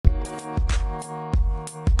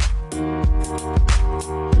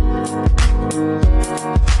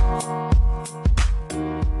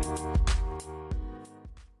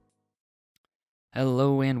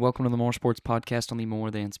welcome to the More Sports Podcast on the More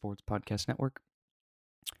Than Sports Podcast Network.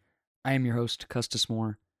 I am your host, Custis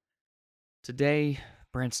Moore. Today,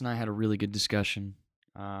 Brant and I had a really good discussion.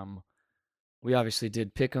 We obviously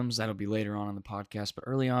did pick'ems. That'll be later on in the podcast. But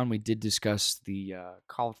early on, we did discuss the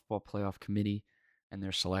College Football Playoff Committee and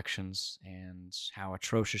their selections and how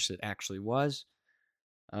atrocious it actually was.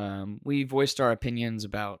 We voiced our opinions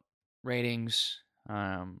about rankings,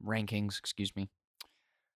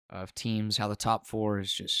 of teams, how the top four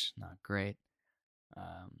is just not great.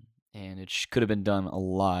 And it could have been done a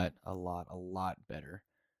lot better.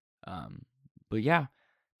 But yeah,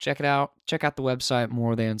 check it out. Check out the website,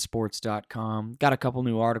 morethansports.com. Got a couple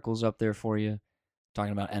new articles up there for you,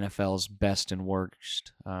 talking about NFL's best and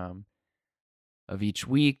worst of each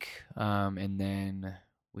week. And then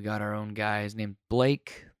we got our own guy. His named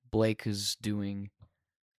Blake. Blake is doing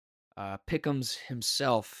pick'ems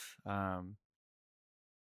himself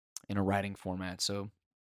in a writing format. So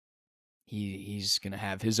he's going to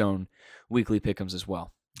have his own weekly pick'ems as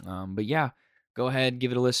well. But yeah, go ahead,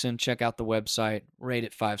 give it a listen. Check out the website. Rate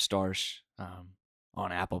it 5 stars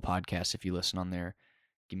on Apple Podcasts. If you listen on there,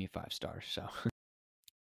 give me 5 stars. So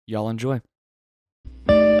y'all enjoy.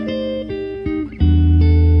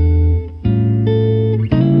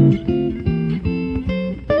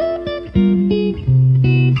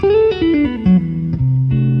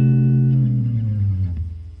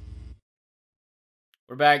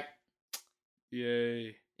 We're back.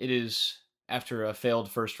 Yay. It is after a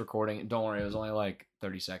failed first recording. Don't worry, it was only like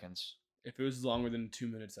 30 seconds. If it was longer than 2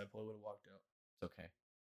 minutes, I probably would have walked out. It's okay.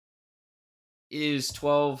 It is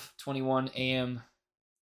 12:21 a.m.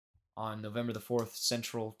 on November the 4th,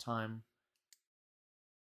 Central Time.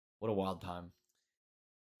 What a wild time.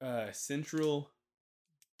 Central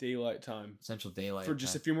Daylight Time. Central Daylight For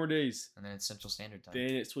just Time. a few more days. And then it's Central Standard Time.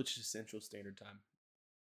 Then it switches to Central Standard Time.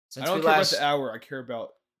 Since I don't we care last, about the hour. I care about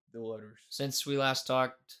the letters. Since we last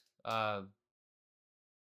talked,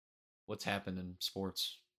 what's happened in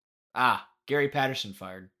sports? Gary Patterson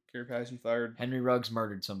fired. Gary Patterson fired. Henry Ruggs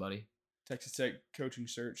murdered somebody. Texas Tech coaching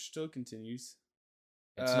search still continues.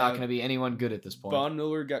 It's not going to be anyone good at this point. Von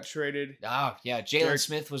Miller got traded. Yeah. Jalen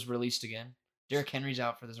Smith was released again. Derrick Henry's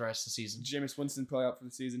out for the rest of the season. Jameis Winston probably out for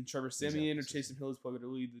the season. Trevor Siemian or season. Taysom Hill is probably going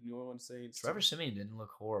to lead the New Orleans Saints. Trevor Siemian didn't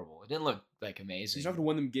look horrible. It didn't look like amazing. He's not going to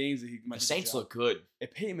win them games that he might. The Saints look good.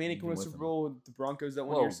 If Peyton Manning Even won a with Super them. Bowl with the Broncos that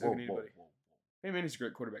one year, so can anybody. Peyton Manning's a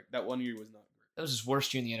great quarterback. That 1 year was not great. That was his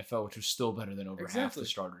worst year in the NFL, which was still better than over half the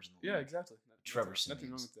starters in the league. Yeah, exactly. Trevor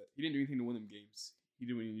Nothing wrong Siemian's. with that. He didn't do anything to win them games. He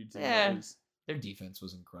did what he needed to. Yeah. Their defense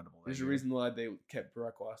was incredible. that There's a year. reason why they kept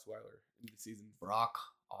Brock Osweiler in the season. Brock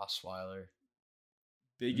Osweiler.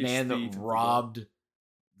 Biggest Man thief that in football. robbed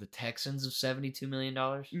the Texans of $72 million.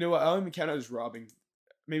 You know what? I don't even count it as robbing.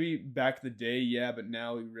 Maybe back in the day, yeah, but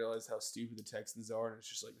now we realize how stupid the Texans are, and it's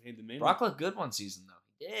just like, hey, the man. Brock looked good one season, though.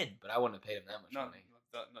 He did, but I wouldn't have paid him that much money.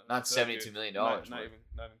 Not $72 million. Not even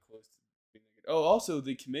close to being that good. Oh, also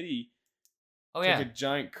the committee Oh, took yeah. a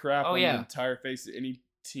giant crap Oh, on yeah. the entire face of any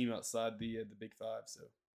team outside the Big Five.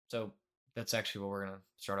 So that's actually what we're going to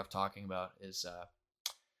start off talking about is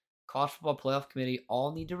College Football Playoff Committee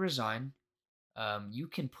all need to resign. You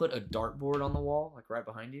can put a dartboard on the wall, like right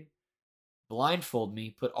behind you. Blindfold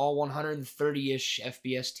me, put all 130-ish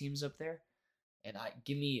FBS teams up there, and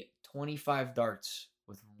give me 25 darts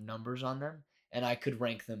with numbers on them, and I could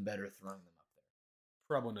rank them better throwing them up there.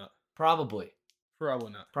 Probably not. Probably.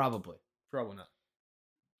 Probably not. Probably. Probably not.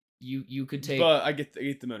 You could take. But I get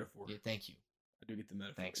the metaphor. Yeah, thank you. I do get the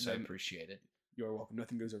metaphor. Thanks. I appreciate it. You are welcome.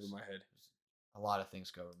 Nothing goes over my head. A lot of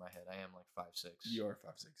things go over my head. I am like 5'6". You are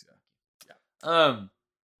 5'6", yeah.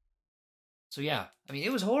 So yeah, I mean,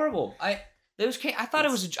 it was horrible. I thought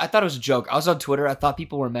it was a joke. I was on Twitter. I thought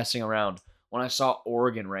people were messing around when I saw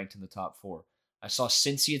Oregon ranked in the top 4. I saw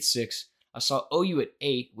Cincy at 6. I saw OU at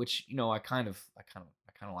 8, which I kind of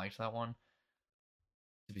liked that one.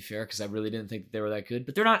 To be fair, because I really didn't think that they were that good.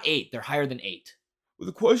 But they're not 8. They're higher than 8. Well,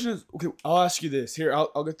 the question is, okay, I'll ask you this. Here,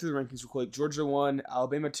 I'll get through the rankings real quick. Georgia 1,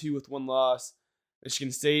 Alabama 2 with 1 loss.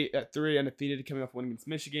 Michigan State at 3, undefeated, coming off a win against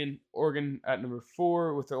Michigan. Oregon at number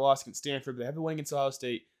 4 with their loss against Stanford. But they have a win against Ohio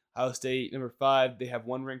State. Ohio State, number 5, they have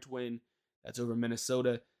 1 ranked win. That's over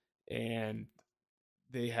Minnesota. And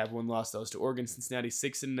they have 1 loss. That was to Oregon. Cincinnati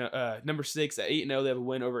number 6 at 8-0. They have a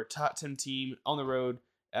win over a top 10 team on the road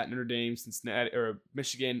at Notre Dame, Cincinnati, or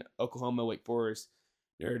Michigan, Oklahoma, Wake Forest.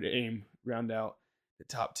 Notre Dame round out the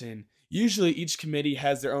top 10. Usually each committee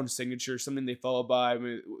has their own signature, something they follow by,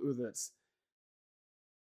 whether that's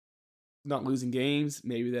not losing games,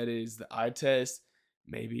 maybe that is the eye test,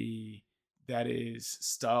 maybe that is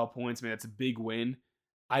style points, maybe that's a big win.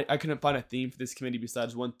 I couldn't find a theme for this committee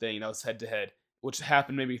besides one thing, that was head-to-head. which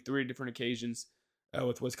happened maybe 3 different occasions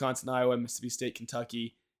with Wisconsin, Iowa, Mississippi State,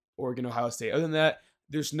 Kentucky, Oregon, Ohio State. Other than that,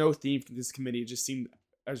 there's no theme for this committee. It just seemed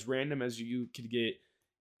as random as you could get.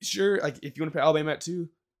 Sure, like if you want to put Alabama at 2,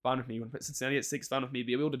 fine with me. You want to put Cincinnati at 6, fine with me.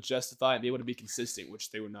 Be able to justify and be able to be consistent,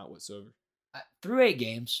 which they were not whatsoever. Through 8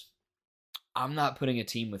 games, I'm not putting a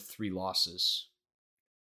team with 3 losses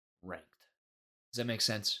ranked. Does that make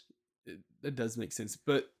sense? It does make sense,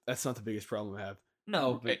 but that's not the biggest problem I have.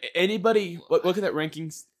 No, but Anybody look at that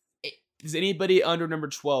rankings. Does anybody under number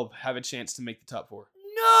 12 have a chance to make the top 4?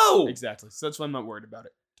 no. Exactly. So that's why I'm not worried about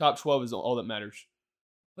it. Top 12 is all that matters.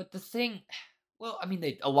 But the thing, well, I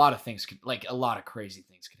mean, a lot of things could, like a lot of crazy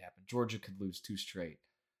things could happen. Georgia could lose 2 straight.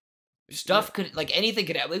 Stuff could, like anything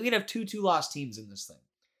could happen. We could have 2 2-loss teams in this thing,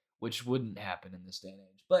 which wouldn't happen in this day and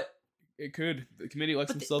age. But it could. The committee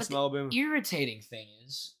elects themselves from the Alabama. Irritating thing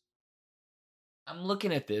is, I'm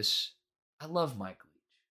looking at this. I love Mike Leach.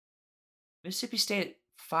 Mississippi State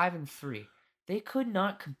 5-3. They could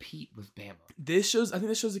not compete with Bama. I think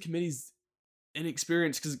this shows the committee's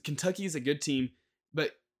inexperience because Kentucky is a good team,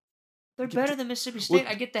 but they're better than Mississippi State.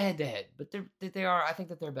 I get the head-to-head, but they are. I think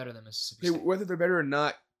that they're better than Mississippi State. Whether they're better or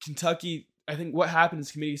not, Kentucky. I think what happened is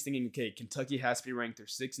the committee is thinking, okay, Kentucky has to be ranked. They're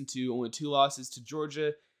 6-2, only 2 losses to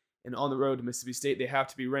Georgia, and on the road to Mississippi State, they have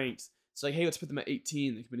to be ranked. It's like, hey, let's put them at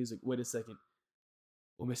 18. The committee's like, wait a second.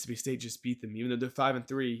 Well, Mississippi State just beat them, even though they're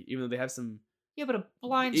 5-3, even though they have some. Yeah, but a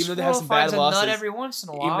blind even though they squirrel have some bad finds a losses, nut every once in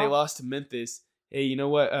a while. Even they lost to Memphis. Hey, you know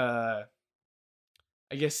what?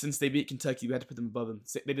 I guess since they beat Kentucky, we had to put them above them.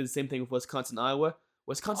 They did the same thing with Wisconsin, Iowa.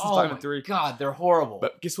 Wisconsin's 5-3. God, they're horrible.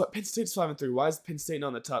 But guess what? Penn State's 5-3. Why is Penn State not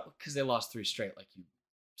on the top? Because they lost 3 straight, like you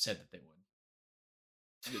said that they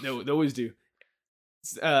would. They always do.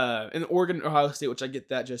 And Oregon, Ohio State, which I get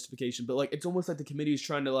that justification, but like it's almost like the committee is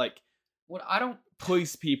trying to like what I don't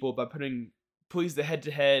please people by please the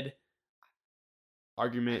head-to-head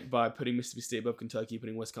argument by putting Mississippi State above Kentucky,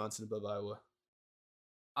 putting Wisconsin above Iowa.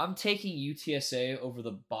 I'm taking UTSA over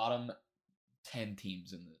the bottom 10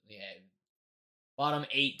 teams in bottom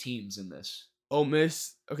 8 teams in this. Ole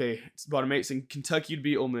Miss, okay, it's bottom 8. So Kentucky would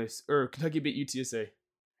beat Ole Miss, or Kentucky beat UTSA.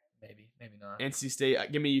 Maybe not. NC State,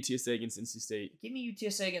 give me UTSA against NC State. Give me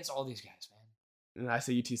UTSA against all these guys, man. And I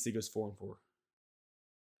say UTSA goes 4-4.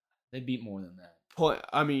 They beat more than that.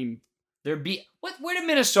 I mean, they're beat. What? Where did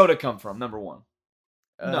Minnesota come from? Number 1.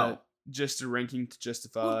 No, just a ranking to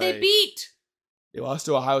justify. Who they beat? They lost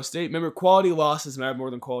to Ohio State. Remember, quality losses matter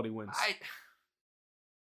more than quality wins. It's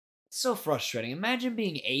so frustrating. Imagine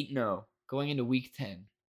being 8-0 going into week 10,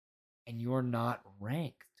 and you're not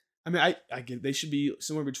ranked. I mean, I get they should be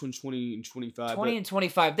somewhere between 20 and 25. 20 and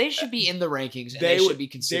 25. They should be in the rankings, and they should be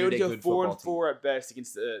considered a good football team. They would go 4-4 at best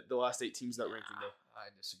against the last 8 teams not ranked today. I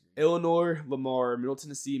disagree. Illinois, Lamar, Middle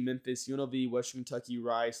Tennessee, Memphis, UNLV, Western Kentucky,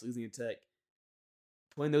 Rice, Louisiana Tech.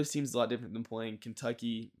 Playing those teams is a lot different than playing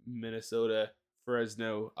Kentucky, Minnesota,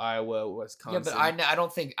 Fresno, Iowa, Wisconsin. Yeah, but I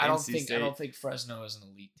don't think Fresno is an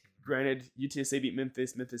elite team. Granted, UTSA beat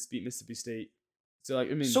Memphis beat Mississippi State. So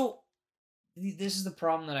like, I mean, so this is the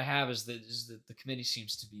problem that I have is that the committee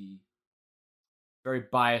seems to be very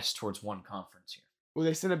biased towards one conference here. Well,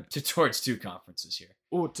 they sent towards 2 conferences here.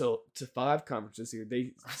 Oh, to 5 conferences here.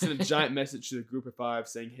 They sent a giant message to the group of 5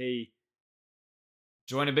 saying, "Hey,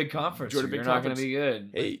 join a big conference. You're not going to be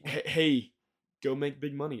good. Hey, go make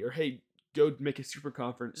big money, or hey, go make a super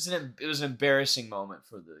conference." It was an embarrassing moment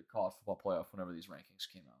for the college football playoff whenever these rankings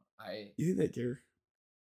came out. You think they care?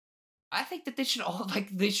 I think that they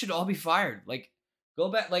should all be fired. Like, go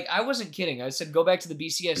back. Like, I wasn't kidding. I said go back to the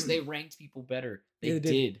BCS. They ranked people better. They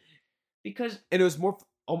did. Because it was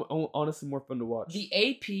honestly more fun to watch. The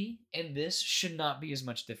AP and this should not be as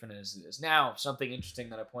much different as it is. Now, something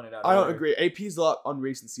interesting that I pointed out. I don't agree. AP's a lot on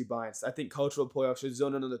recency bias. I think college football playoffs should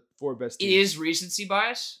zone in on the 4 best teams. It is recency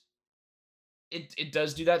bias. It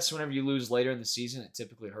does do that. So whenever you lose later in the season, it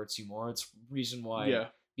typically hurts you more. It's reason why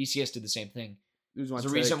BCS did the same thing. There's a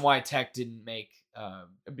reason why Tech didn't make a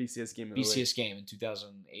BCS game in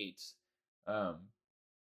 2008.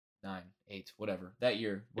 9, 8, whatever. That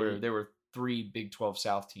year where there were 3 Big 12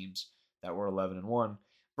 South teams that were 11-1.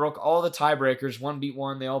 Broke all the tiebreakers. 1 beat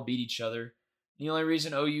 1. They all beat each other. The only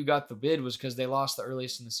reason OU got the bid was because they lost the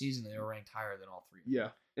earliest in the season. They were ranked higher than all 3. Yeah.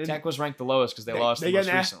 And Tech was ranked the lowest because they lost the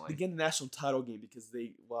most recently. They get the national title game because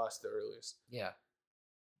they lost the earliest. Yeah.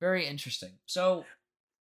 Very interesting. So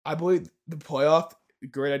I believe the playoff,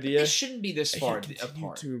 great idea. It shouldn't be this far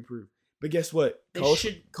apart. To improve. But guess what?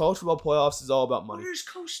 College football playoffs is all about money. Where's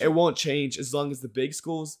Coastal? It won't change as long as the big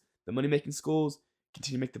schools, the money-making schools,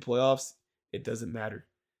 continue to make the playoffs. It doesn't matter.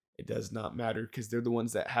 It does not matter because they're the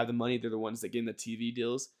ones that have the money. They're the ones that get in the TV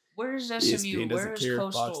deals. Where's SMU? ESPN doesn't care.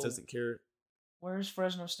 Coastal? Fox doesn't care. Where's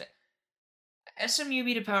Fresno State? SMU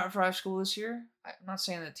beat a Power 5 school this year. I'm not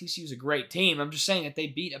saying that TCU is a great team. I'm just saying that they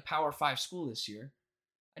beat a Power 5 school this year.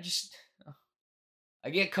 I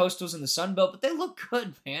get Coastal's in the Sun Belt, but they look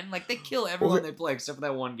good, man. Like, they kill everyone they play except for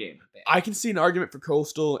that one game. I can see an argument for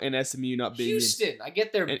Coastal and SMU not being Houston. I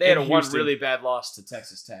get they had one really bad loss to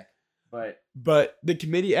Texas Tech. But the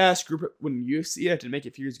committee asked when UFC had to make it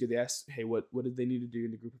a few years ago, they asked, hey, what did they need to do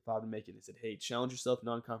in the group of 5 to make it? They said, hey, challenge yourself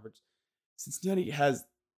non-conference. Cincinnati has,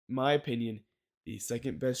 my opinion, the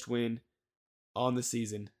second best win on the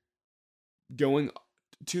season. Going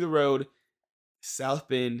to the road, South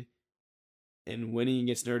Bend, and winning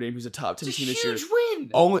against Notre Dame, who's a top 10 team this year. Huge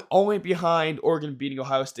win. Only behind Oregon beating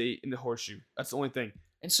Ohio State in the horseshoe. That's the only thing.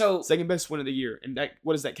 And so second best win of the year. And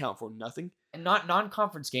what does that count for? Nothing. And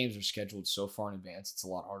non-conference games are scheduled so far in advance. It's a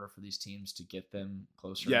lot harder for these teams to get them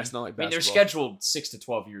closer. Yeah, it's not like basketball. They're scheduled 6 to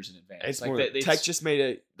 12 years in advance. It's more. Tech just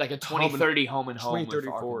made a 2030 home and home.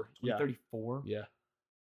 2034. 2034. Yeah.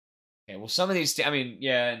 Okay. Well, some of these.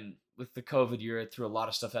 And with the COVID year, it threw a lot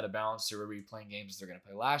of stuff out of balance. They were replaying games they're going to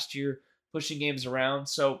play last year, pushing games around.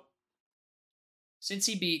 So, since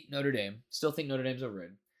he beat Notre Dame, still think Notre Dame's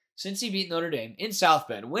overrated. Since he beat Notre Dame in South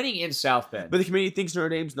Bend, winning in South Bend. But the committee thinks Notre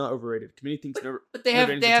Dame's not overrated. The committee thinks but they have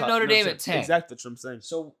Notre Dame at 10. Exactly, that's what I'm saying.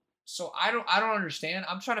 So I don't understand.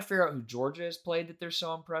 I'm trying to figure out who Georgia has played that they're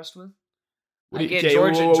so impressed with. Georgia's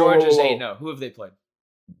 8-0. Who have they played?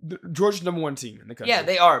 Georgia's number 1 team in the country. Yeah,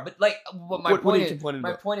 they are. But my point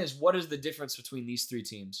is, what is the difference between these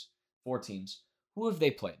 4 teams? Who have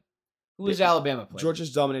they played? Who has Alabama played?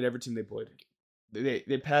 Georgia's dominated every team they played.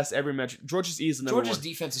 They pass every match. Georgia's easily number 1. Georgia's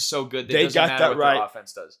defense is so good that they it doesn't got matter that what right. their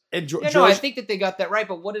offense does. And I think that they got that right.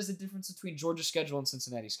 But what is the difference between Georgia's schedule and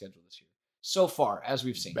Cincinnati's schedule this year? So far, as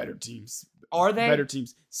we've seen, better teams. Are they better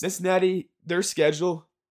teams? Cincinnati, their schedule,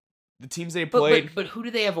 the teams they played. But who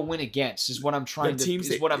do they have a win against? Is what I'm trying to.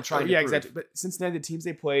 Yeah, exactly. But Cincinnati, the teams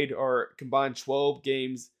they played are combined 12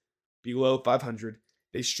 games below 500.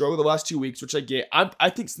 They struggled the last 2 weeks, which I get. I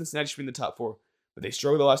think Cincinnati should be in the top 4. But they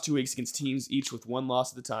struggled the last 2 weeks against teams each with 1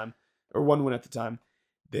 loss at the time, or 1 win at the time.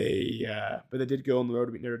 But they did go on the road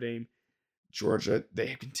to beat Notre Dame. Georgia, they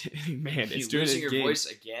have continued. Man, it's doing losing your voice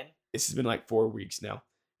again. This has been like 4 weeks now.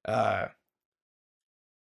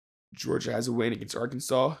 Georgia has a win against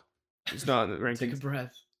Arkansas. It's not in the rankings. Take a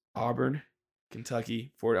breath. Auburn,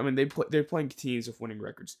 Kentucky, Florida. I mean, they're playing teams with winning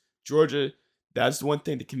records. Georgia, that's the one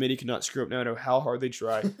thing the committee cannot screw up no matter how hard they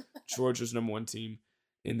try. Georgia's number 1 team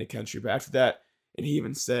in the country. But after that, and he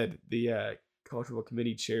even said, the college football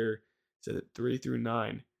committee chair said that 3 through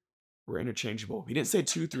 9 were interchangeable. He didn't say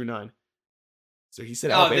 2 through 9. So he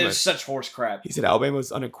said Alabama. There's such horse crap. He said Alabama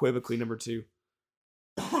was unequivocally number 2.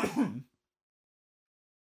 Is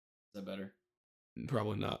that better?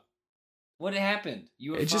 Probably not. What happened?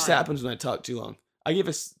 It just happens when I talk too long. I gave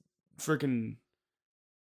us freaking,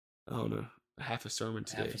 I don't know, half a sermon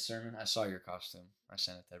today. Half a sermon? I saw your costume. I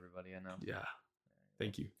sent it to everybody I know. Yeah.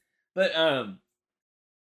 Thank you. But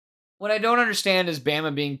what I don't understand is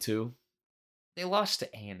Bama being 2. They lost to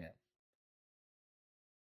A&M.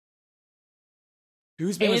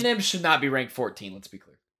 A&M should not be ranked 14, let's be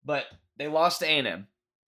clear. But they lost to A&M.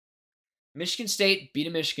 Michigan State beat a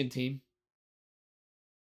Michigan team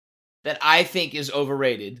that I think is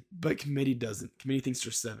overrated. But committee doesn't. Committee thinks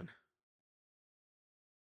they're 7.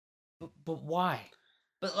 But why?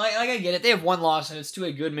 But like I get it. They have 1 loss and it's to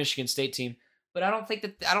a good Michigan State team. But I don't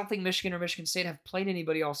think Michigan or Michigan State have played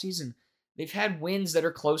anybody all season. They've had wins that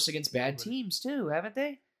are close against bad teams too, haven't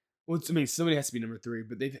they? Well, somebody has to be number 3,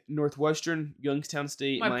 but they've Northwestern, Youngstown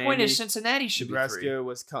State, Miami. My point is Cincinnati should Nebraska,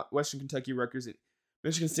 be 3. Western Kentucky, Rutgers.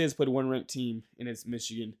 Michigan State has played 1 ranked team, and it's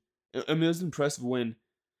Michigan. I mean, it was an impressive win.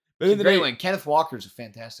 But it's a great win. Kenneth Walker's a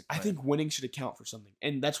fantastic player. I think winning should account for something,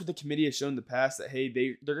 and that's what the committee has shown in the past. That hey,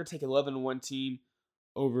 they're going to take 11-1 team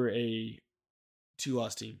over a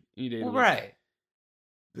 2-loss team any day. Well, right.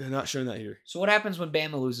 They're not showing that here. So what happens when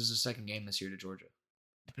Bama loses a second game this year to Georgia?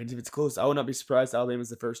 Depends if it's close. I would not be surprised Alabama's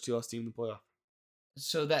the first 2-loss team in the playoff.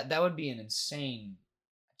 So that would be an insane.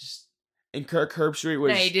 And Kirk Herbstreit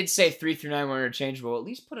was. Yeah, he did say 3 through 9 were interchangeable. At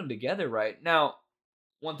least put them together right. Now,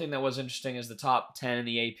 one thing that was interesting is the top 10 in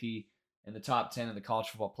the AP and the top 10 in the college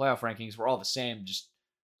football playoff rankings were all the same, just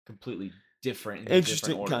completely different.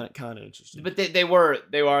 Interesting, kind of interesting. But they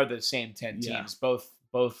are the same 10 teams. Yeah.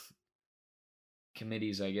 Both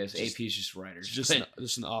committees, I guess. AP's just writers. Just an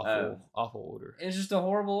awful order. It's just a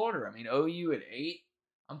horrible order. I mean, OU at 8,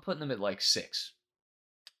 I'm putting them at like 6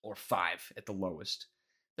 or 5 at the lowest.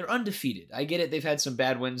 They're undefeated. I get it. They've had some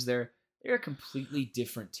bad wins there. They're a completely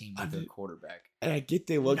different team with their quarterback. And I get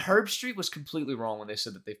they look. Herbstreit was completely wrong when they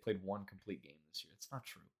said that they've played 1 complete game this year. It's not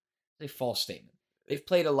true. a false statement. They've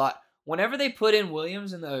played a lot. Whenever they put in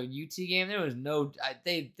Williams in the UT game, there was no.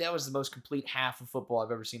 That was the most complete half of football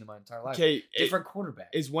I've ever seen in my entire life. Okay, Different quarterback.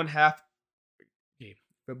 Is one half. Okay,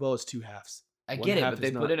 football is 2 halves. I One get it, half but they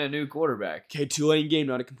is put not. in a new quarterback. Okay, Tulane game,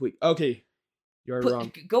 not a complete. Okay, you're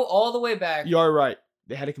wrong. Go all the way back. You are right.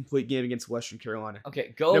 They had a complete game against Western Carolina.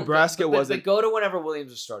 Okay, go. Nebraska but wasn't. go to whenever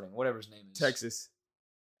Williams was starting, whatever his name is. Texas.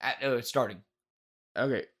 Starting.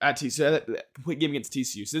 Okay, at TCU. So that complete game against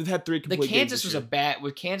TCU. So they've had 3 The complete games. Kansas was a bad.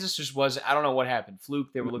 With Kansas just was. I don't know what happened.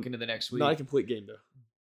 Fluke. They were looking to the next week. Not a complete game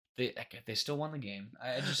though. They still won the game.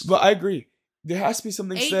 I just. But I agree. There has to be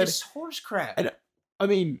something said. This horse crap. And I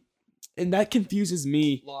mean, and that confuses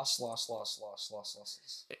me. Loss.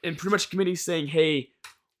 And pretty much committee saying, "Hey,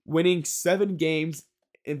 winning 7 games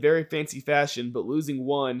in very fancy fashion, but losing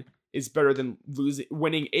 1 is better than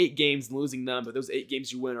winning 8 games and losing none. But those 8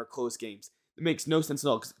 games you win are close games. It makes no sense at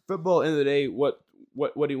all. Because football, at the end of the day, what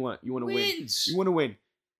do you want? You want to win. You want to win.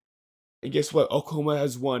 And guess what? Oklahoma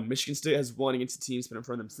has won. Michigan State has won against the teams put in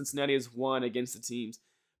front of them. Cincinnati has won against the teams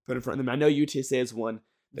put in front of them. I know UTSA has won.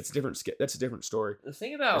 That's a different story. The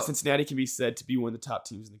thing about Cincinnati can be said to be one of the top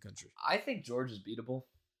teams in the country. I think Georgia's beatable.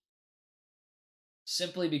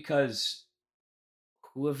 Simply because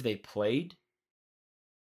who have they played?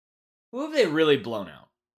 Who have they really blown out?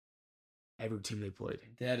 Every team they played.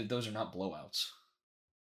 Those are not blowouts.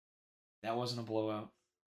 That wasn't a blowout.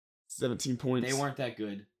 17 points. They weren't that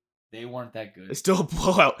good. It's still a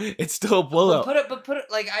blowout. It's still a blowout. But put it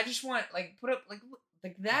like I just want put up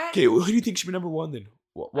like that. Okay, who do you think should be number 1 then?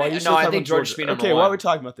 Why are you I think Georgia should be number 1. Okay, why are we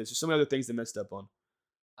talking about this? There's so many other things they messed up on.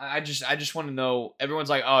 I just want to know. Everyone's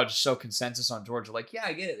like, oh, just so consensus on Georgia. Like, yeah,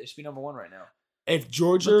 I get it. They should be number 1 right now. If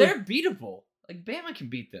Georgia, but they're beatable. Like Bama can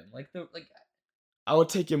beat them. I would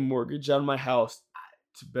take a mortgage out of my house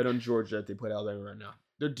to bet on Georgia if they played Alabama right now.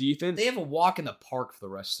 Their defense. They have a walk in the park for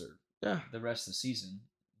the rest of the the season.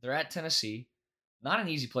 They're at Tennessee. Not an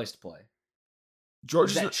easy place to play.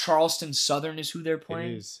 Georgia. Charleston Southern is who they're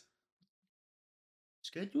playing. It is.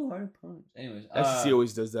 Schedule hard opponents. Anyways, SEC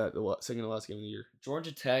always does that. The second to last game of the year.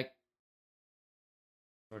 Georgia Tech's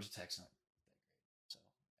not. So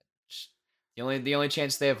the only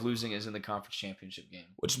chance they have losing is in the conference championship game.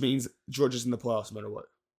 Which means Georgia's in the playoffs no matter what.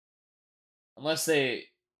 Unless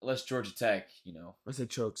Georgia Tech, unless they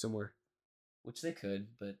choke somewhere. Which they could,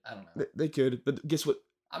 but I don't know. They could, but guess what?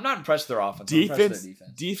 I'm not impressed with their offense. I'm impressed with their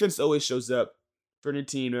defense. Defense always shows up for any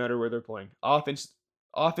team, no matter where they're playing. Offense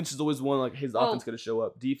is always one like his offense going to show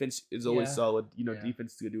up. Defense is always solid.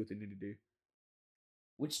 Defense is going to do what they need to do.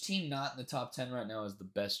 Which team not in the top 10 right now is the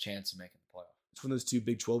best chance of making the playoff? It's one of those 2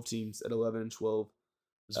 Big 12 teams at 11 and 12.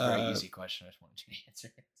 It's a very easy question. I just wanted you to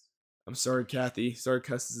answer it. I'm sorry, Kathy. Sorry,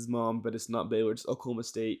 Custis' his mom, but it's not Baylor. It's Oklahoma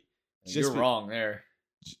State. You're wrong there.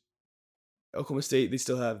 Oklahoma State, they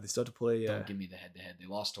still have to play. Don't give me the head-to-head. They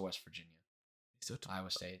lost to West Virginia.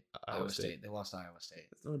 Iowa State. Iowa State. They lost to Iowa State.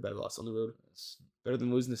 That's not a bad loss on the road. It's better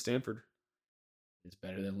than losing to Stanford. It's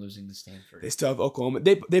better than losing to Stanford. They still have Oklahoma.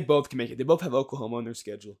 They both can make it. They both have Oklahoma on their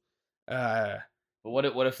schedule. But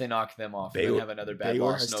what if they knock them off and have another bad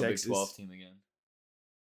loss? No Texas. Big 12 team again.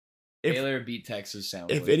 Baylor beat Texas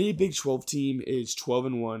soundly. If any Big 12 team is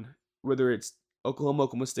 12-1, whether it's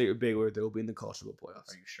Oklahoma State, or Baylor, they'll be in the college football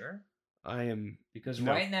playoffs. Are you sure? I am. Because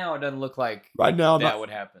right now it doesn't look like would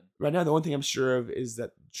happen. Right now, the only thing I'm sure of is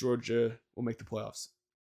that Georgia will make the playoffs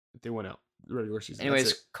if they win out the regular season.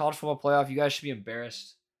 Anyways, college football playoff, you guys should be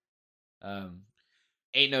embarrassed. 8-0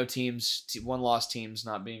 teams, 1-loss teams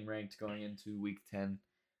not being ranked going into week 10.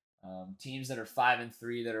 Teams that are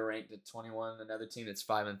 5-3 that are ranked at 21. Another team that's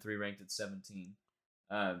 5-3 ranked at 17.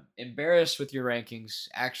 Embarrassed with your rankings.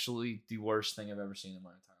 Actually, the worst thing I've ever seen in my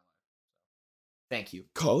entire life. Thank you.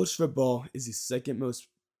 College football is the second most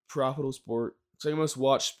profitable sport, second most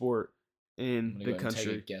watched sport in the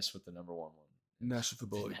country. Take a guess what the number 1 one. National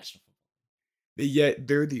Football League. National Football. But yet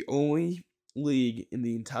they're the only league in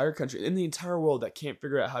the entire country, in the entire world, that can't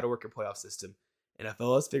figure out how to work a playoff system.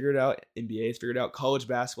 NFL has figured it out. NBA has figured it out. College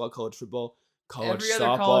basketball, college football, college softball. Every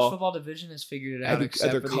other college football division has figured it out.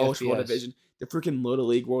 Other college football division. The freaking Little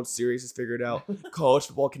League World Series has figured it out. College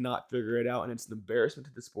football cannot figure it out, and it's an embarrassment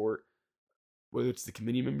to the sport. Whether it's the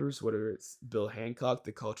committee members, whether it's Bill Hancock,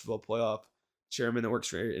 the college football playoff chairman that works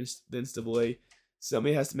for the NCAA,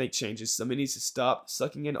 somebody has to make changes. Somebody needs to stop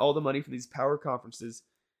sucking in all the money from these power conferences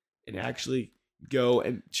and actually go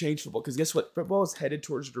and change football. Because guess what? Football is headed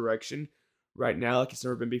towards a direction right now like it's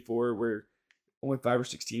never been before, where only 5 or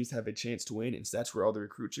 6 teams have a chance to win, and so that's where all the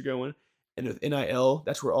recruits are going. And with NIL,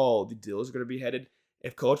 that's where all the deals are going to be headed.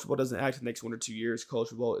 If college football doesn't act in the next 1 or 2 years, college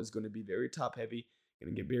football is going to be very top-heavy.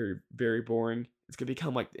 Going to get very, very boring. It's going to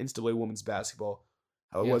become like the NCAA women's basketball.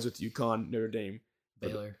 how it Yeah. was with UConn, Notre Dame, but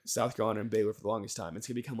Baylor. South Carolina, and Baylor for the longest time. It's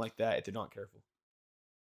gonna become like that if they're not careful.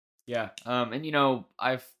 Yeah. And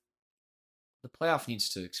the playoff needs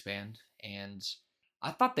to expand, and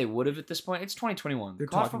I thought they would have at this point. It's 2021. They're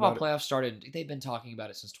College talking football about playoffs started. They've been talking about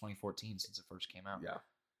it since 2014, since it first came out. Yeah.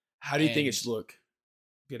 How do you think it And- should look?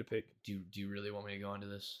 Get a pick Do you really want me to go into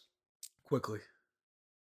this? quickly.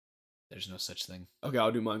 There's no such thing. Okay,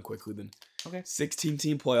 I'll do mine quickly then. Okay.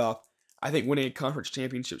 16-team playoff. I think winning a conference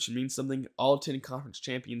championship should mean something. All 10 conference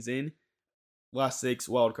champions in. Last 6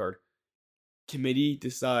 wild card. Committee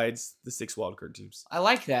decides the 6 wild card teams. I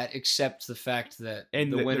like that, except the fact that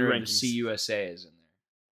And the the winner of the rankings. CUSA is in there.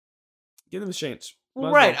 Give them a chance. Well, Might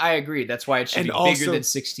as right, well. I agree. That's why it should And be also- bigger than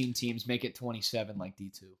 16 teams. Make it 27 like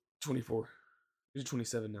D2. 24. It's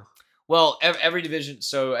 27 now. Well, every division.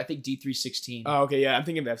 So I think D3 16. Oh, okay, yeah. I'm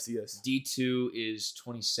thinking of FCS. D2 is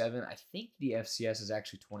 27. I think the FCS is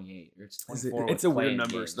actually 28, or it's Is it- 24. it's a with weird playing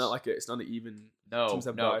number. games. It's not like it's not an even. no, teams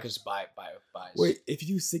have no, buys. because buys. Wait, if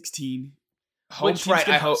you do 16, home Which teams right?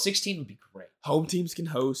 can I hope host. 16 would be great. Home teams can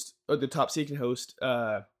host, or the top seed can host.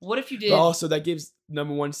 What if you did? But also that gives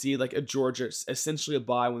number 1 seed like a Georgia essentially a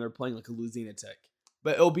bye when they're playing like a Louisiana Tech.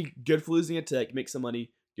 But it'll be good for Louisiana Tech, make some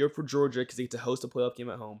money. Good for Georgia because they get to host a playoff game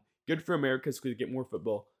at home. Good for America because they get more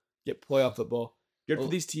football, get playoff football. Good Well-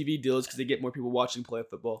 for these TV deals because they get more people watching playoff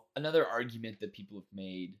football. Another argument that people have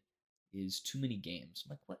made is too many games.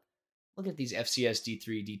 I'm like, what? Look at these FCS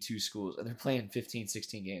D3, D2 schools, and they're playing 15,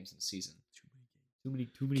 16 games in the season. Too many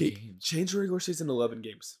Okay, games. change the regular season to 11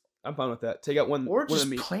 games. I'm fine with that. Take out one. Or one just of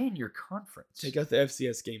me. play in your conference. Take out the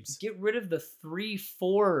FCS games. Get rid of the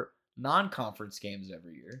 3-4 non-conference games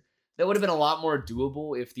every year. That would have been a lot more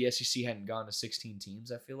doable if the SEC hadn't gone to 16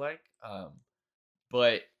 teams, I feel like.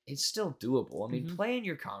 But it's still doable. I mean, Mhm. play in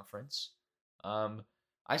your conference.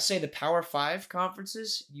 I say the Power 5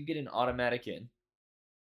 conferences, you get an automatic in.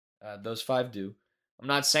 Those 5 do. I'm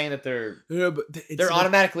not saying that they're They're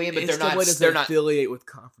automatically in, but they're not. They're not. affiliate with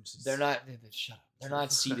conferences. They're not. Shut up. They're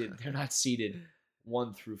not seated. They're not seated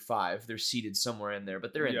 1 through 5. They're seated somewhere in there,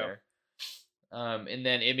 but they're in Yeah. there. And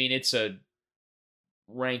then I mean, it's a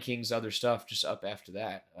rankings, other stuff, just up after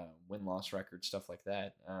that, win loss record, stuff like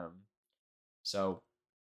that. So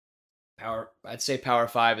I'd say Power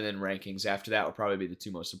 5, and then rankings after that would probably be the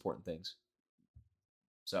 2 most important things.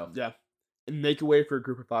 So Yeah, and make a way for a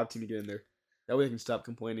group of 5 team to get in there. That way they can stop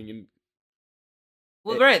complaining and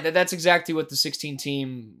well, right. That's exactly what the 16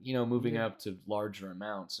 team, moving Yeah. up to larger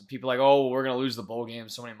amounts. And people are like, oh, we're going to lose the bowl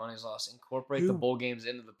games. So many money's lost. Incorporate the Who- bowl games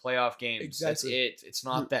into the playoff games. Exactly. That's it. It's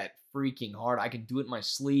not that freaking hard. I can do it in my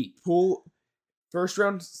sleep. pull first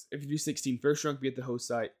round. If you do 16, first round could be at the host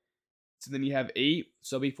site. So then you have 8.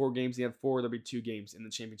 So there'll be 4 games. You have 4. There'll be 2 games in the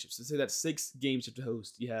championship. So say that's 6 games you have to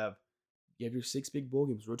host. You have your 6 big bowl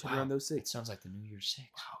games. Rotate around those It 6. sounds like the New Year's 6.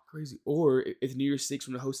 Wow, crazy. Or if New Year's 6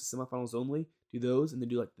 when to host the semifinals only, do those and then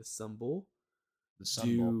do like the Sun Bowl. The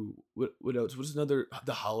Sun Bowl. What else? What's another?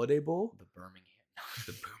 The Holiday Bowl, The Birmingham.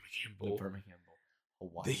 the Birmingham The Bowl, Birmingham Bowl.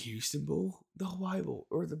 Hawaii. the Houston Bowl, the Hawaii Bowl,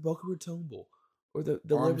 or the Boca Raton Bowl, or the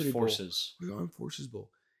Armed Liberty Forces. Bowl, or the Armed Forces Bowl.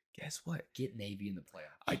 Guess what? Get Navy in the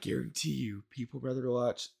playoffs. I guarantee you, people rather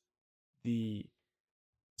watch the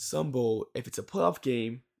Sun Bowl if it's a playoff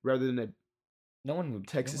game rather than No one would.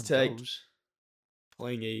 Texas no one Tech. goes.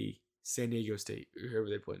 playing a San Diego State or whoever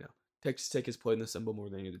they play now. Texas Tech has played in the Sun Bowl more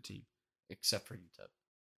than any other team. Except for UTEP.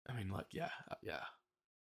 I mean, like, yeah.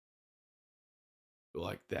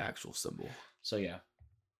 Like the actual Sun Bowl. So yeah.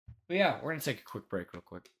 But yeah, we're gonna take a quick break real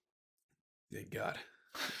quick. Thank God.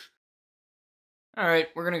 All right,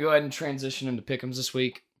 we're gonna go ahead and transition into pick'ems this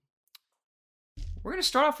week. We're gonna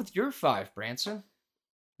start off with your 5, Branson.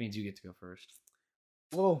 Means you get to go first.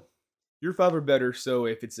 Well, your 5 are better, so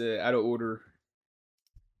if it's out of order,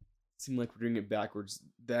 it seems like we're doing it backwards.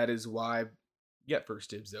 That is why you get first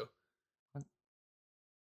dibs, though. What?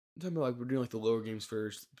 I'm talking about like we're doing like the lower games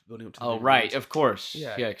first, building up to the Oh bigger right, games. of course.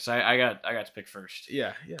 Yeah. Yeah, because I got to pick first.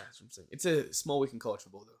 Yeah, that's what I'm saying. It's a small week in college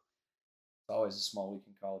football, though. It's always a small week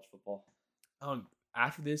in college football.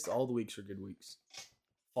 After this, all the weeks are good weeks.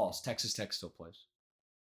 False. Texas Tech still plays.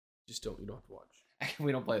 Just you don't have to watch.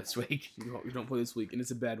 We don't play this week. You don't play this week, and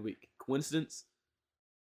it's a bad week. Coincidence?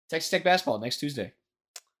 Texas Tech basketball next Tuesday.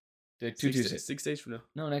 2 Tuesdays. 6 days from now.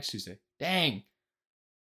 No, next Tuesday. Dang.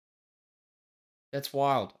 That's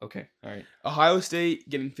wild. Okay. All right. Ohio State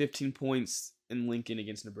getting 15 points in Lincoln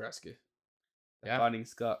against Nebraska. Yeah. Fighting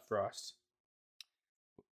Scott Frost.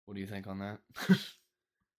 What do you think on that?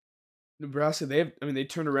 Nebraska, they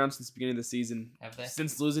turned around since the beginning of the season. Have they?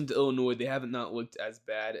 Since losing to Illinois, they haven't not looked as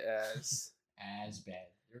bad as As bad.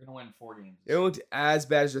 They're gonna win 4 games. they looked as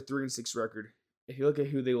bad as their 3-6 record. If you look at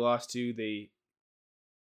who they lost to, they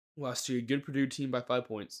Lost to a good Purdue team by 5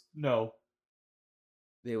 points. No.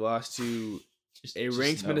 They lost to Just, a just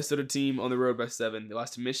ranked no. Minnesota team on the road by 7. They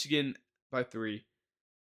lost to Michigan by 3.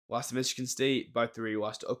 Lost to Michigan State by 3.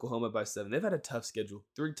 Lost to Oklahoma by 7. They've had a tough schedule.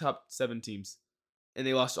 3 top 7 teams. And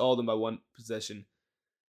they lost all of them by 1 possession.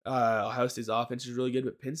 Ohio State's offense is really good,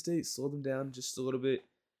 but Penn State slowed them down just a little bit.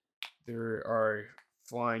 They are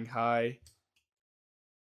flying high.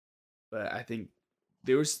 But I think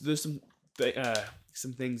there's some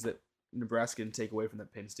things that Nebraska can take away from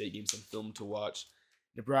that Penn State game, some film to watch.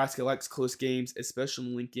 Nebraska likes close games, especially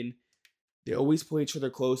in Lincoln. They always play each other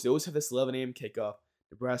close. They always have this 11 a.m. kickoff.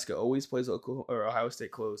 Nebraska always plays Ohio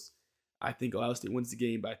State close. I think Ohio State wins the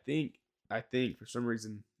game, but I think for some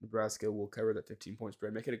reason Nebraska will cover that 15-point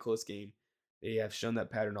spread, make it a close game. They have shown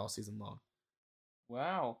that pattern all season long.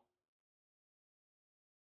 Wow.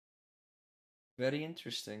 Very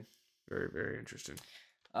interesting. Very, very interesting.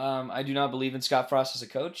 I do not believe in Scott Frost as a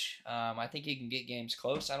coach. I think he can get games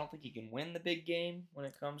close. I don't think he can win the big game when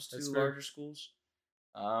it comes to larger schools.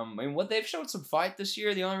 I mean, what they've shown some fight this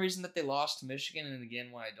year. The only reason that they lost to Michigan, and again,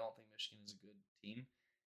 why I don't think Michigan is a good team,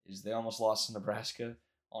 is they almost lost to Nebraska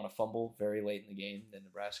on a fumble very late in the game that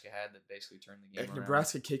Nebraska had that basically turned the game If around.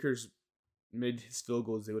 Nebraska kickers made his field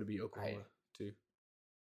goals, they would beat Oklahoma too.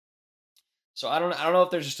 So I don't know if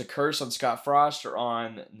there's just a curse on Scott Frost or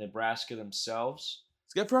on Nebraska themselves.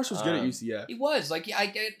 Scott Frost was good at UCF. He was I get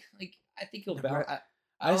I think he'll bounce.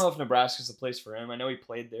 I don't know if Nebraska's the place for him. I know he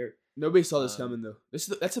played there. Nobody saw this coming though.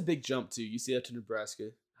 That's a big jump too. UCF to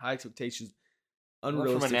Nebraska, high expectations,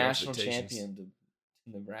 unrealistic from a national expectations. champion to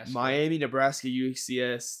Nebraska. Miami, Nebraska,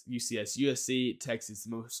 UCS, USC, Texas.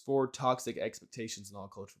 The most 4 toxic expectations in all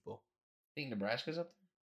college football. I think Nebraska's up there.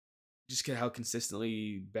 Just how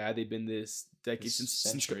consistently bad they've been this decade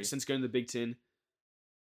since going to the Big Ten.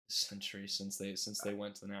 Century since they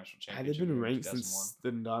went to the national championship. Have they been ranked since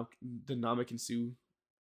the Ndamukong Suh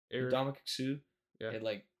era? Ndamukong Suh, yeah, had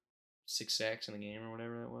like 6 sacks in a game or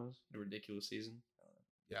whatever that was. A ridiculous season.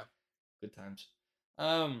 Yeah, good times.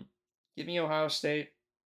 Give me Ohio State,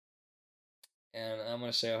 and I'm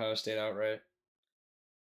gonna say Ohio State outright,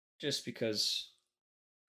 just because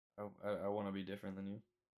I want to be different than you.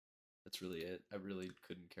 That's really it. I really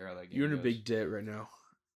couldn't care how that game You're in goes. a big debt right now.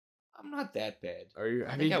 I'm not that bad. Are you?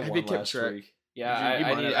 I think I won last week. Yeah,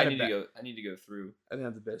 I need to go through. I didn't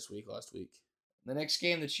have the best week last week. The next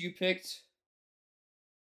game that you picked,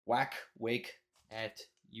 Wake at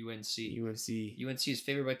UNC. UNC is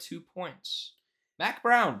favored by 2 points. Mac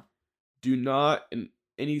Brown. Do not, in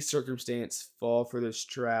any circumstance, fall for this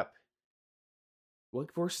trap.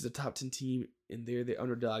 Wake Forest is a top 10 team, and they're the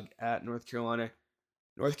underdog at North Carolina.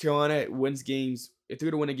 North Carolina wins games. If they're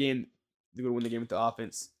going to win a game, they're going to win the game with the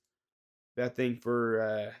offense. Bad thing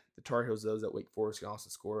for the Tar Heels, though, is that Wake Forest can also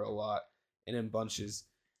score a lot and in bunches.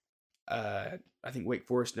 I think Wake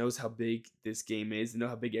Forest knows how big this game is. They know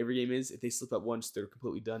how big every game is. If they slip up once, they're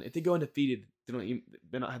completely done. If they go undefeated, they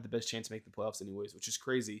not have the best chance to make the playoffs anyways, which is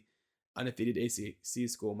crazy. Undefeated ACC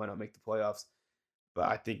school might not make the playoffs. But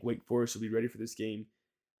I think Wake Forest will be ready for this game.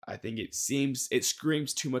 I think it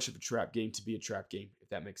screams too much of a trap game to be a trap game, if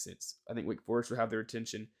that makes sense. I think Wake Forest will have their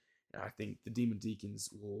attention, and I think the Demon Deacons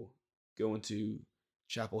will go into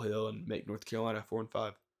Chapel Hill and make North Carolina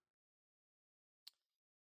 4-5.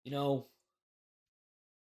 You know,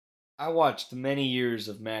 I watched many years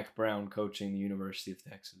of Mac Brown coaching the University of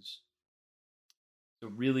Texas. He's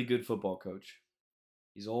a really good football coach.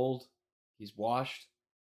 He's old. He's washed.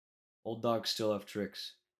 Old dogs still have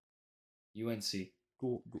tricks. UNC.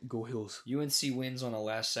 Go Hills. UNC wins on a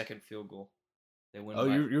last-second field goal. They win. Oh,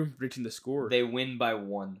 you're predicting the score. They win by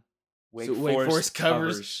 1. Wake Forest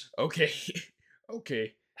covers. Okay.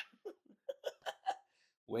 Okay.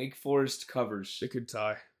 Wake Forest covers. They could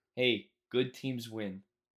tie. Hey, good teams win.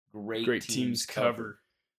 Great teams cover.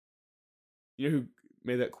 You know who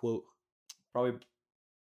made that quote? Probably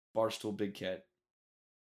Barstool Big Cat.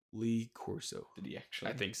 Lee Corso. Did he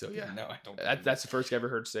actually? I think so, yeah. No, I don't. That's the first guy I ever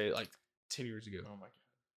heard say it, like 10 years ago. Oh, my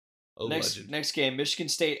God. Legend. Next game, Michigan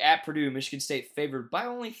State at Purdue. Michigan State favored by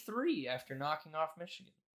only 3 after knocking off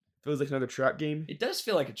Michigan. Feels like another trap game. It does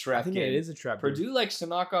feel like a trap game. I think it is a trap game. Purdue likes to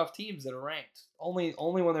knock off teams that are ranked. Only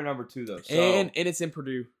when they're number 2, though. So and it's in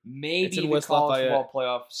Purdue. Maybe it's in the West college Lafayette. football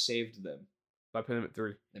playoff saved them. By putting them at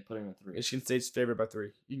 3. They put him at 3. Michigan State's favored by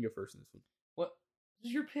 3. You can go first in this one. What? This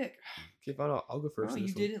is your pick. Okay, fine. I'll go first. Oh, in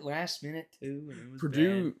this you did it last minute too. And it was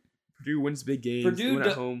Purdue wins big games. They win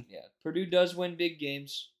at home. Yeah, Purdue does win big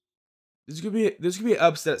games. There's gonna be an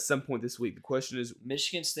upset at some point this week. The question is,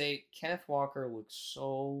 Michigan State. Kenneth Walker looks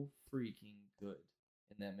so freaking good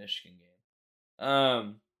in that Michigan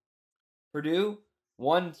game. Purdue,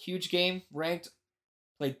 one huge game, ranked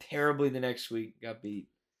Played terribly the next week. Got beat.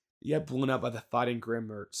 You got blown out by the Fighting Graham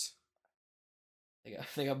Mertz.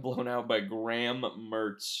 They got blown out by Graham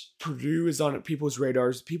Mertz. Purdue is on people's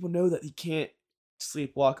radars. People know that he can't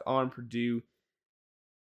sleepwalk on Purdue.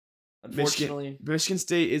 Unfortunately, Michigan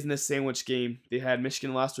State isn't a sandwich game. They had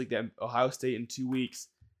Michigan last week. They had Ohio State in 2 weeks.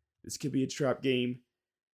 This could be a trap game.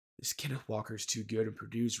 This Kenneth Walker's too good, and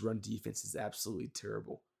Purdue's run defense is absolutely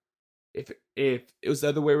terrible. If it was the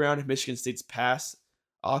other way around, if Michigan State's pass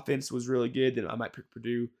offense was really good, then I might pick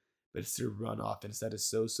Purdue. But it's their run offense that is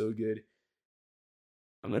so good.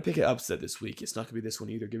 I'm gonna pick an upset this week. It's not gonna be this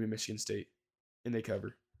one either. Give me Michigan State, and they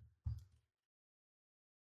cover.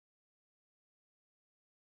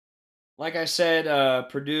 like I said,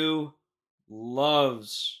 Purdue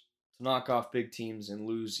loves to knock off big teams and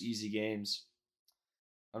lose easy games.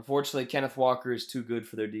 Unfortunately, Kenneth Walker is too good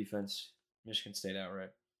for their defense. Michigan State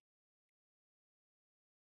outright.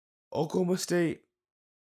 Oklahoma State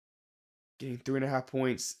getting 3.5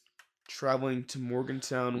 points, traveling to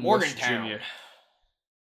Morgantown, West Virginia.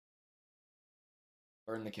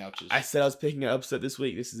 Burn the couches. I said I was picking an upset this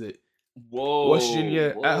week. This is it. Whoa. West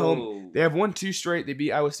Virginia at home. They have won 2 straight. They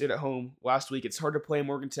beat Iowa State at home last week. It's hard to play in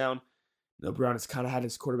Morgantown. No, Brown has kind of had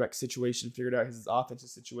his quarterback situation figured out, his offensive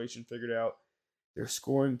situation figured out. They're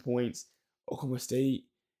scoring points. Oklahoma State,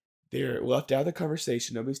 they're left out of the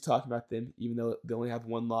conversation. Nobody's talking about them, even though they only have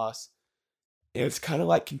 1 loss. And it's kind of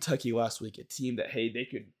like Kentucky last week, a team that, hey, they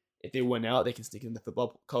could, if they win out, they can sneak in the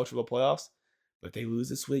college football playoffs. But if they lose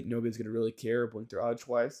this week, nobody's going to really care, blink their eye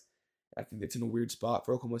twice. I think that's in a weird spot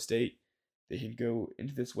for Oklahoma State. They can go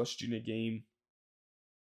into this West Virginia game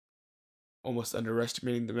almost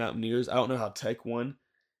underestimating the Mountaineers. I don't know how Tech won,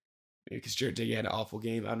 because Jarrett Doege had an awful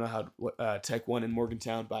game. I don't know how Tech won in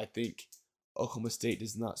Morgantown, but I think Oklahoma State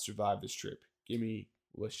does not survive this trip. Give me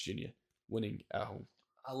West Virginia winning at home.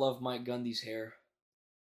 I love Mike Gundy's hair.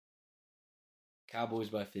 Cowboys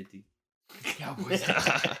by 50. Cowboys.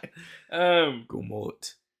 Go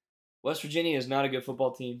mullet. West Virginia is not a good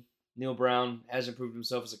football team. Neil Brown hasn't proved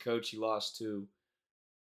himself as a coach. He lost to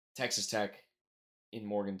Texas Tech in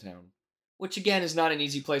Morgantown, which again is not an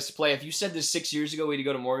easy place to play. If you said this 6 years ago, we'd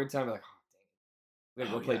go to Morgantown, I'd be like, oh, dang it.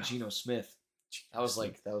 We gotta go play Geno Smith. That was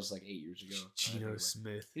like 8 years ago. Geno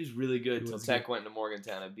Smith. He was really good until Tech went into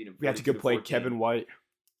Morgantown and beat him. We have to go play Kevin White.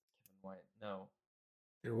 Kevin White, no.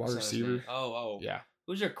 Their wide receiver. Oh. Yeah.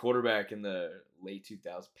 Who's their quarterback in the late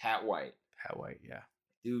 2000s? Pat White. Pat White, yeah.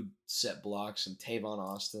 Dude set blocks, and Tavon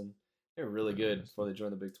Austin. They were really good before they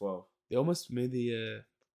joined the Big 12. They almost made the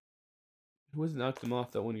who was knocked them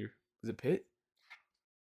off that one year? Was it Pitt?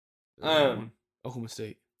 Oklahoma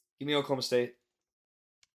State. Give me Oklahoma State.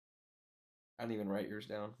 I didn't even write yours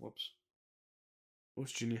down. Whoops.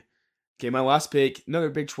 West Virginia. Okay, my last pick. Another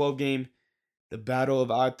Big 12 game. The Battle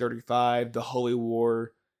of I-35. The Holy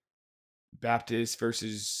War. Baptist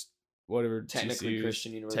versus whatever. Technically TCU.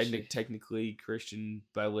 Christian University. Technically Christian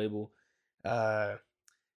by label.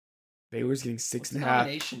 Baylor's getting 6.5. What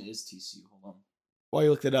denomination is TCU? Hold on. While you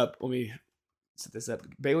look that up, let me set this up.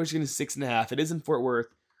 Baylor's getting 6.5. It is in Fort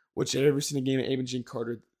Worth, which I've ever seen a game at Aben Jean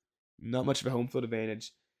Carter. Not much of a home field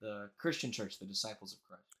advantage. The Christian Church, the Disciples of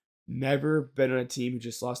Christ. Never been on a team who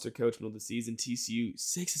just lost their coach middle of the season. TCU,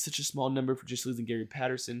 6 is such a small number for just losing Gary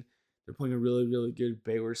Patterson. They're playing a really good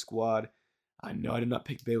Baylor squad. I know I did not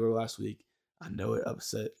pick Baylor last week. I know it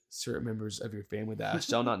upset certain members of your family that I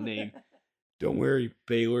shall not name. Don't worry,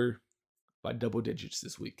 Baylor by double digits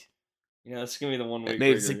this week. You know, it's going to be the one week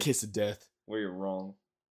Maybe it's a kiss of death. Where you're wrong.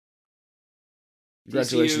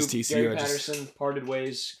 Congratulations, TCU. Gary Patterson parted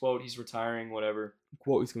ways. Quote, he's retiring, whatever.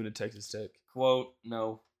 Quote, he's going to Texas Tech. Quote,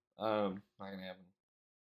 no. Not going to happen.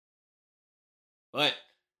 But,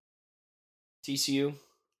 TCU.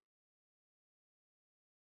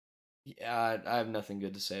 Yeah, I have nothing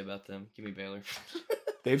good to say about them. Give me Baylor.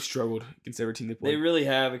 They've struggled against every team they play. They really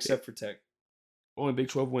have, except for Tech. Only Big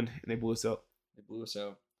 12 win, and they blew us out.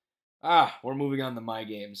 We're moving on to my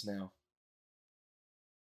games now.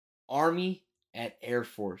 Army at Air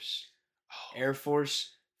Force. Air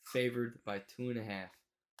Force favored by 2.5.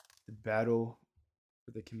 The battle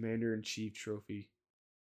for the Commander-in-Chief trophy.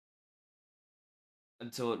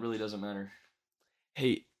 Until it really doesn't matter.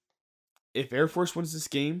 Hey, if Air Force wins this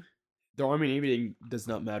game, the Army-Navy game does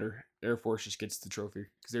not matter. Air Force just gets the trophy.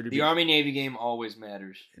 The Army-Navy game always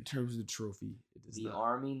matters. In terms of the trophy, it does not. The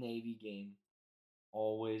Army-Navy game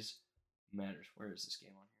always matters. Where is this game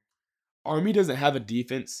on here? Army doesn't have a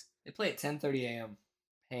defense. They play at 10:30 a.m.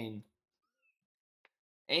 Pain.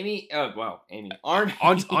 Amy. Army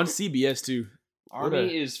on CBS too.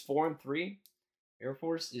 Army is 4-3. Air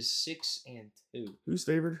Force is 6-2. Who's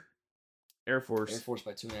favored? Air Force. Air Force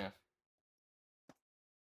by 2.5.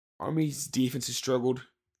 Army's defense has struggled,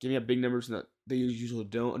 giving up big numbers that they usually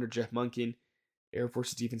don't under Jeff Monken. Air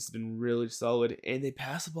Force's defense has been really solid, and they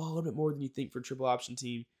pass the ball a little bit more than you think for a triple option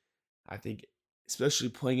team. I think, especially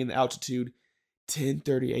playing in the altitude,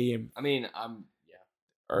 10:30 a.m. I mean, I'm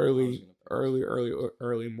early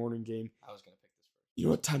gonna morning game. I was gonna pick this first. You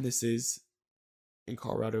know what time this is in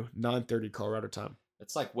Colorado? 9:30 Colorado time.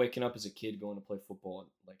 It's like waking up as a kid going to play football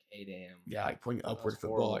at like 8 a.m. Yeah, like playing upward That's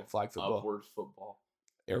football, horrible. like flag football. Upward football.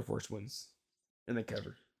 Air Force wins, and they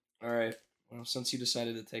cover. All right. Well, since you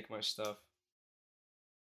decided to take my stuff,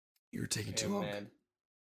 You're taking okay, too long. man.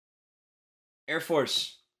 Air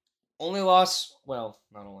Force only loss. Well,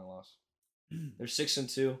 not only loss. They're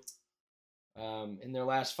 6-2. In their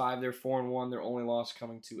last 5, they're 4-1. Their only loss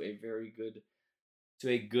coming to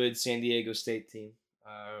a good San Diego State team.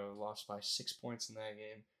 Lost by 6 points in that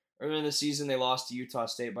game. Earlier in the season, they lost to Utah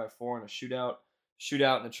State by 4 in a shootout.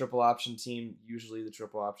 Shootout in a triple option team. Usually, the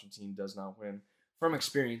triple option team does not win. From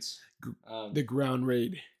experience, The ground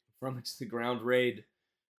raid. from the ground raid.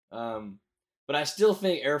 But I still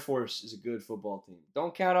think Air Force is a good football team.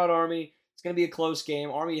 Don't count out Army. It's going to be a close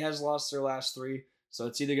game. Army has lost their last 3, so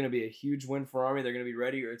it's either going to be a huge win for Army, they're going to be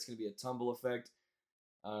ready, or it's going to be a tumble effect,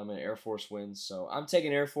 and Air Force wins. So I'm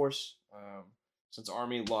taking Air Force since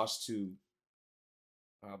Army lost to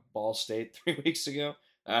Ball State 3 weeks ago.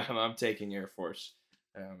 I'm taking Air Force,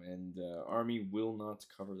 and Army will not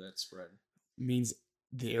cover that spread. Means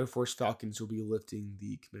the Air Force Falcons will be lifting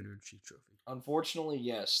the Commander-in-Chief trophy. Unfortunately,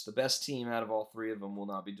 yes. The best team out of all 3 of them will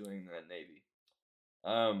not be doing that. Navy.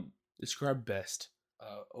 Describe best.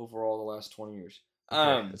 Overall, the last 20 years.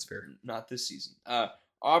 Okay, that's fair. Not this season.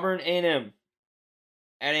 Auburn A&M.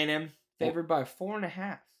 At A&M, favored by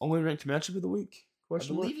 4.5. Only ranked matchup of the week? I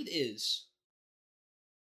Question mark? believe it is.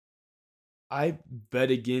 I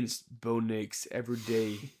bet against Bo Nix every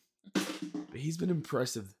day. But he's been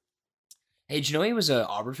impressive. Hey, did you know he was an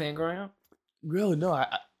Auburn fan growing up? Really? No, I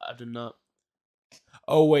did not.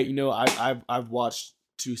 Oh wait, I've watched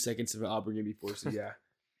 2 seconds of an Auburn game before, so yeah,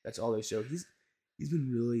 that's all they show. He's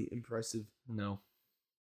been really impressive No.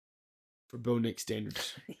 for Bo Nix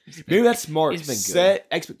standards. Maybe that's smart. He's been good. Set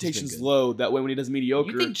expectations good. low. That way, when he does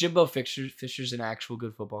mediocre, You think Jimbo Fisher's an actual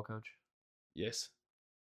good football coach? yes.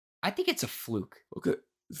 I think it's a fluke. Look at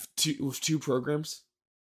two programs.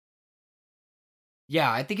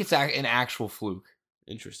 Yeah, I think it's an actual fluke.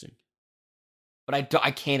 Interesting. But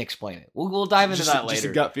I can't explain it. We'll dive into that later. Just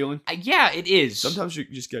a gut feeling. Yeah, it is. Sometimes you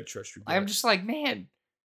just gotta trust your gut. I'm just like, man,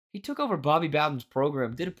 he took over Bobby Bowden's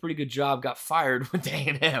program, did a pretty good job, got fired with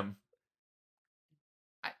A&M.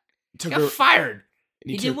 Got fired.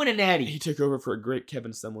 He did win a natty. He took over for a great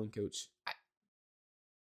Kevin Sumlin coach.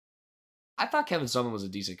 I thought Kevin Sumlin was a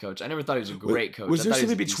decent coach. I never thought he was a great coach. Was I there thought he was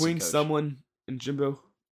something a decent between coach. someone and Jimbo?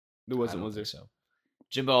 There wasn't, I don't was there? think so.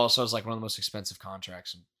 Jimbo also has like one of the most expensive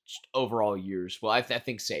contracts in just overall years. Well, I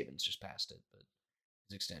think Saban's just passed it, but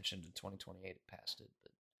his extension to 2028 passed it.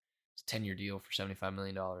 But it's a 10-year deal for $75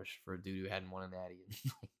 million for a dude who hadn't won a natty.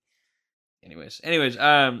 Anyways,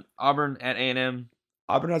 Auburn at A&M.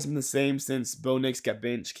 Auburn hasn't been the same since Bo Nix got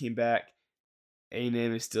benched, came back. A&M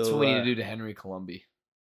is still. That's what we need to do to Henry Colombi.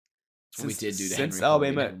 That's what we did do to since Henry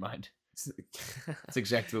Alabama. Colombi. Never mind. That's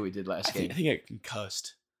exactly what we did last game. I think I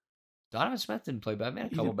concussed. Donovan Smith didn't play bad. Man, a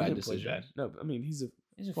He couple didn't- bad he didn't play decisions. bad. No, I mean he's a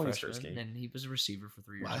He's a won his freshman, first game. and he was a receiver for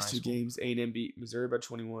 3 years. in last high 2 school. games. A&M beat Missouri by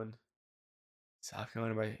 21. South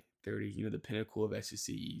Carolina by 30. You know, the pinnacle of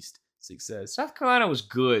SEC East success. South Carolina was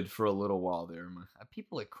good for a little while there.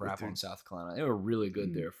 People like crap their- on South Carolina. They were really good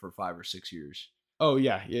Mm. there for 5 or 6 years Oh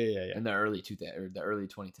yeah. in the early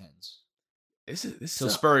 2010s. This is Till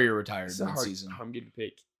Spurrier retired This is a one hard, season. hard game to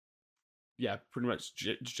pick. Yeah, pretty much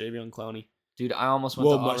Javion Clowney. Dude, I almost went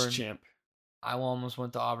Will to Auburn. Muschamp. I almost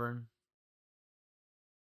went to Auburn.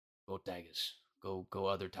 Go Tigers. Go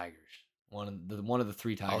other Tigers. One of the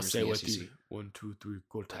 3 Tigers. I'll say in the what SEC. you. 1, 2, 3.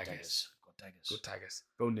 Go Go Tigers. Tigers. Go Tigers. Go Tigers.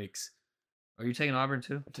 Bo Nix. Are you taking Auburn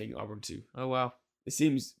too? I'm taking Auburn too. Oh wow. It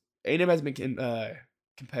seems A&M has been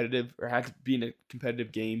competitive or had to be in a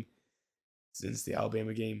competitive game since the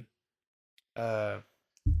Alabama game.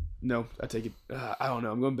 No, I take it. I don't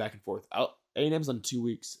know. I'm going back and forth. A&M's on 2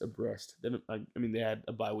 weeks abreast. They had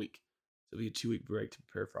a bye week, so it'll be a 2-week break to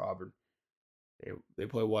prepare for Auburn. They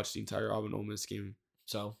probably watched the entire Auburn Ole Miss game.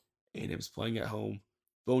 So A&M's playing at home.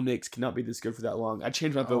 Bo Nix cannot be this good for that long. I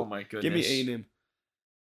changed my vote. Oh my goodness. Give me A&M.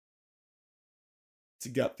 It's a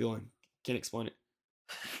gut feeling. Can't explain it.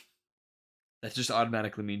 That just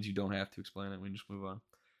automatically means you don't have to explain it. We can just move on.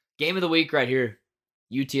 Game of the week right here.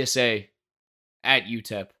 UTSA at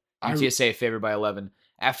UTEP. UTSA favored by 11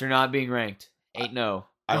 after not being ranked 8-0.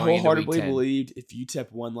 I going into wholeheartedly week 10. believed if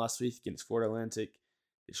UTEP won last week against Florida Atlantic,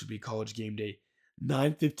 It should be College Game Day.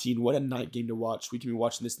 9:15. What a night game to watch. We can be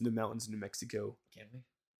watching this in the mountains in New Mexico. Can we?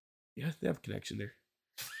 Yeah, they have a connection there.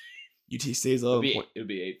 UTSA is It'll 11 be point. it'll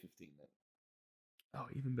be 8:15 then. Oh,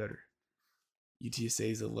 even better. UTSA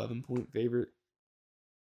is 11-point favorite.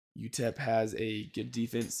 UTEP has a good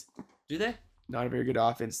defense, Do they? not a very good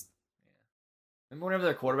offense. Yeah. Remember whenever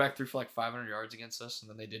their quarterback threw for like 500 yards against us, and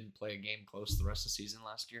then they didn't play a game close the rest of the season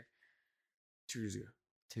last year? 2 years ago.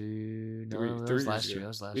 No, Three that was years last ago. year. That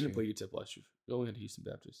was last We year. didn't play UTEP last year. We only had Houston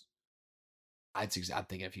Baptist. I'm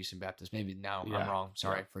thinking of Houston Baptist. Maybe now Yeah, I'm wrong.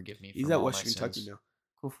 Sorry, yeah. forgive me. He's for at all my Western Kentucky sins. now.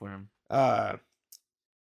 Cool for him.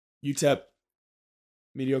 UTEP,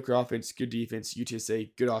 mediocre offense, good defense.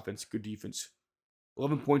 UTSA, good offense, good defense.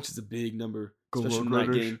 11 points is a big number, Go especially in the Road night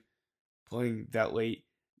Raiders. game. Playing that late.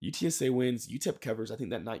 UTSA wins. UTEP covers. I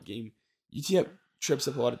think that night game, UTEP trips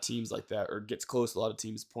up a lot of teams like that, or gets close to a lot of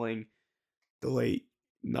teams playing the late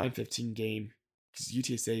 9:15 game. Because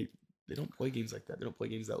UTSA, they don't play games like that. They don't play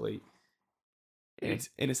games that late. And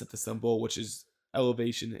it's at the Sun Bowl, which is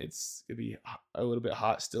elevation. It's going to be a little bit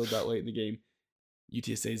hot still that late in the game.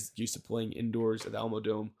 UTSA is used to playing indoors at the Alamo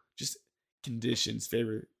Dome. Just conditions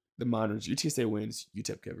favor the Miners. UTSA wins.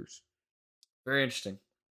 UTEP covers. Very interesting.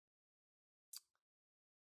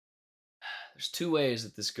 There's two ways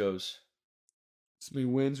that this goes. Somebody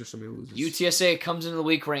wins or somebody loses. UTSA comes into the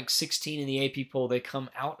week ranked 16 in the AP poll. They come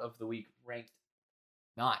out of the week ranked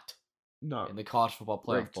not No. in the college football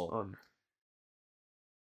playoff Ranked poll. on.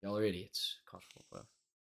 Y'all are idiots. College football playoff.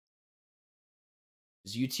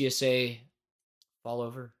 Does UTSA fall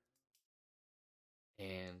over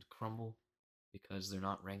and crumble because they're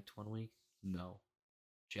not ranked one week? No.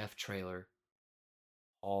 Jeff Traylor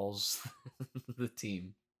hauls the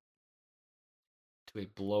team to a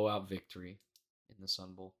blowout victory in the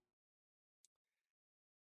Sun Bowl.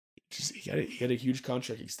 He had a huge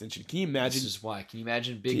contract extension. Can you imagine? This is why. Can you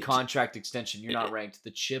imagine big Can- contract extension? You're not ranked.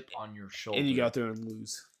 The chip on your shoulder. and you go out there and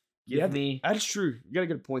lose. Give me That's true. You got a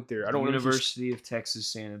good point there. I don't want to University of Texas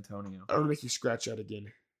San Antonio. I don't want to make you scratch out again.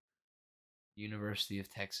 University of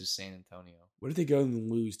Texas San Antonio. What if they go and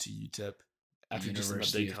lose to UTEP after University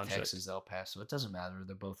just an of big contract? Texas El Paso. It doesn't matter.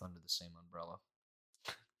 They're both under the same umbrella.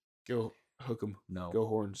 Go hook 'em. No. Go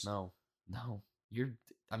Horns. No.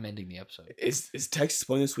 I'm ending the episode. Is Texas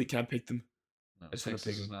playing this week? Can I pick them? No, I just wanna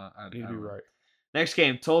Texas pick is 'em. not. I need to be right. Next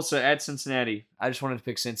game, Tulsa at Cincinnati. I just wanted to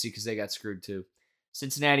pick Cincy because they got screwed too.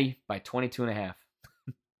 Cincinnati by 22.5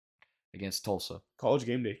 against Tulsa. College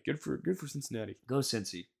game day. Good for Cincinnati. Go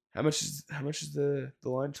Cincy. How much is the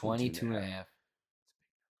line? 22.5.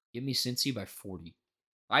 Give me Cincy by 40.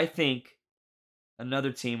 I think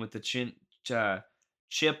another team with the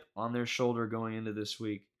chip on their shoulder going into this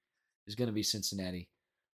week is going to be Cincinnati.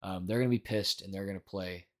 They're going to be pissed and they're going to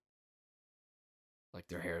play like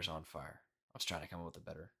their hair's on fire. I was trying to come up with a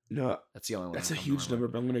better. No, That's the only one. that's a huge number,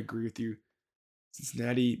 but I'm going to agree with you.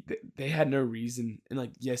 Cincinnati, they had no reason, and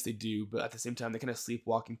like yes, they do, but at the same time, they kind of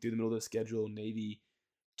sleepwalking through the middle of the schedule. Navy,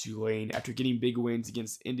 Tulane, after getting big wins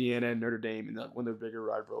against Indiana and Notre Dame, and one of their bigger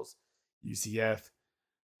rivals, UCF.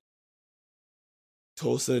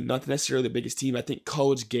 Tulsa, not necessarily the biggest team. I think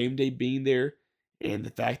College game day being there, and the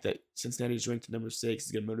fact that Cincinnati is ranked number 6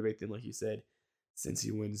 is going to motivate them, like you said, since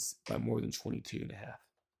he wins by more than 22.5.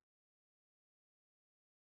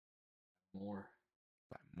 More.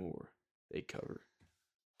 By more. They cover.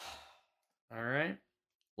 All right.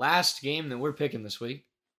 Last game that we're picking this week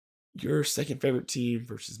Your second favorite team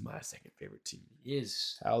versus my second favorite team.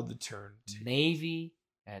 is How the turn. Navy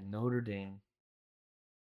at Notre Dame.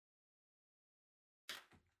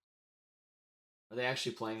 Are they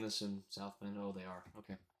actually playing this in South Bend? Oh, they are.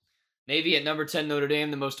 Okay. Navy at number 10, Notre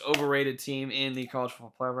Dame, the most overrated team in the college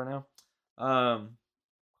football playoff right now. College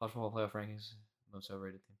football playoff rankings, most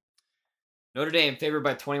overrated team. Notre Dame favored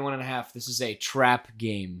by 21.5. This is a trap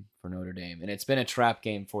game for Notre Dame, and it's been a trap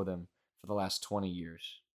game for them for the last 20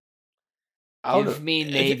 years. Give me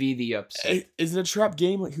Navy the upset. Is it a trap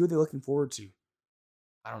game? Like, who are they looking forward to?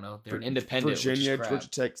 I don't know. They're an independent. Virginia, which is crap. Georgia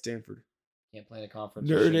Tech, Stanford. Can't play in the conference.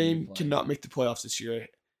 Notre Shouldn't be Dame playing. cannot make the playoffs this year.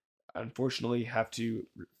 I unfortunately have to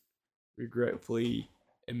regretfully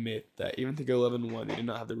admit that even to go 11-1, they did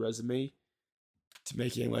not have the resume to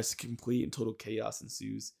make it unless complete and total chaos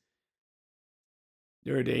ensues.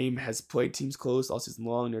 Notre Dame has played teams close all season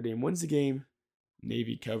long. Notre Dame wins the game.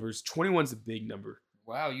 Navy covers. 21 is a big number,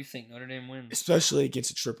 Wow, you think Notre Dame wins? especially against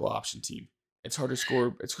a triple option team. It's hard to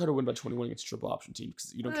score. It's hard to win by 21 against a triple option team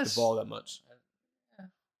because you don't get the ball that much.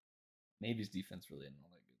 Navy's defense really isn't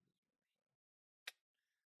all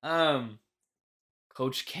that good.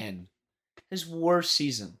 Coach Ken, his worst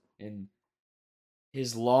season in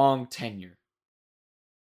his long tenure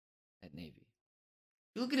at Navy.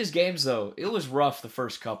 Look at his games though. It was rough the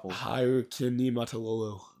first couple. Hire Kenny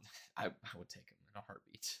Matalolo. I would take him in a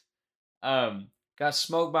heartbeat. Got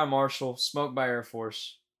smoked by Marshall, smoked by Air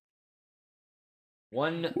Force.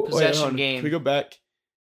 One Wait, hold possession on. game. Can we go back?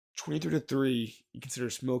 23-3, you consider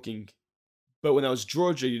smoking. But when that was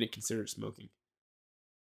Georgia, you didn't consider smoking.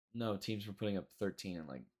 No, teams were putting up 13 and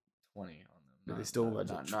like 20 on them. But they still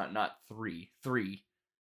went not three.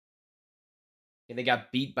 And they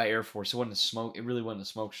got beat by Air Force. It wasn't a smoke. It really wasn't a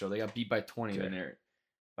smoke show. They got beat by 20 in there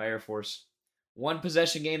by Air Force. One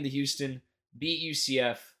possession game to Houston, beat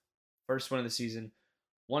UCF, first one of the season.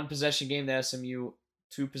 One possession game to SMU,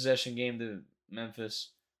 two possession game to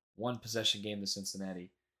Memphis, one possession game to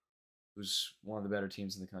Cincinnati, who's one of the better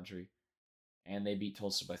teams in the country, and they beat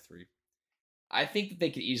Tulsa by 3. I think that they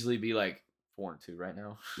could easily be like 4-2 right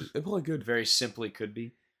now. They play good. Very simply could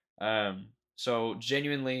be. So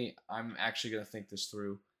genuinely, I'm actually gonna think this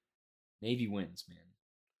through. Navy wins, man.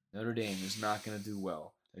 Notre Dame is not gonna do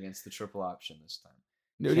well against the triple option this time.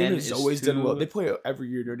 Notre Ken Dame has is always done well. too- They play every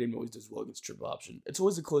year. Notre Dame always does well against triple option. It's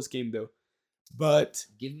always a close game though. But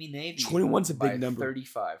Give me Navy. 21's a by big number.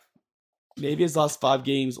 35. Navy has lost 5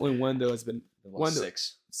 games. Only one of those has been They One lost to-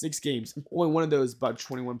 6. 6 games. Only one of those by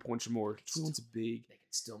 21 points or more. 21's a big, They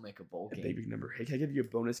can still make a bowl a game. big, big number. Hey, can I give you a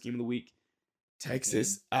bonus game of the week?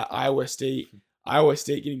 Texas at Iowa State. Iowa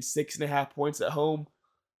State getting 6.5 points at home.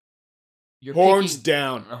 You're Horns picking-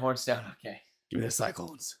 down. Horns down. Okay. Give me the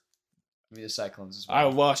Cyclones. Give me the Cyclones as well. I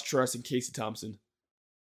lost trust in Casey Thompson.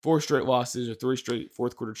 4 straight losses or 3 straight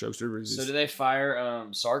fourth quarter chokes. So do they fire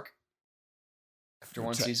Sark after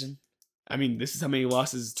one Te- season? I mean, this is how many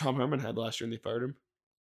losses Tom Herman had last year, and they fired him.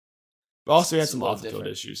 But also, he had It's a some little off the field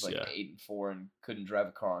different. issues. He's like Yeah, 8-4 and couldn't drive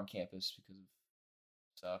a car on campus because of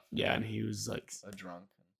stuff. yeah, and he was like, A drunk.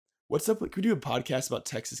 "What's up? Could we do a podcast about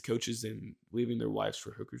Texas coaches and leaving their wives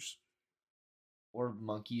for hookers?" Or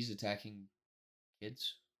monkeys attacking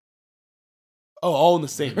kids. Oh, all in the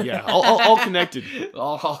same. Yeah, all connected.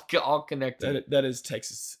 all connected. That is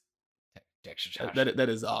Texas. Texas. That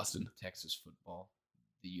is Austin. Texas football.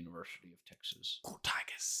 The University of Texas. Go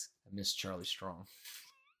Tigers. I miss Charlie Strong.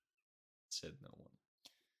 Said no one.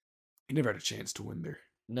 He never had a chance to win there.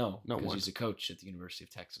 No, Not because one. he's a coach at the University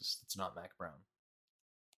of Texas. It's not Mac Brown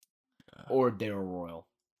Uh, or Darryl Royal.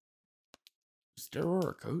 Is Darryl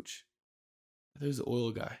a coach? I thought he was the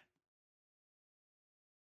oil guy.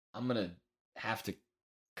 I'm gonna have to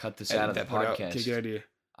cut this Edit out of the that part out. podcast. Okay, good idea.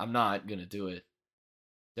 I'm not gonna do it.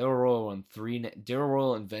 Darryl Royal won 3. Darryl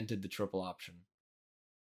Royal invented the triple option.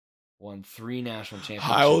 Won 3 national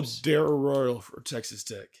Heil championships. Darryl Royal for Texas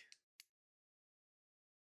Tech.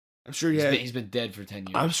 I'm sure He's been dead for 10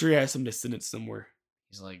 years. I'm sure he has some descendants somewhere.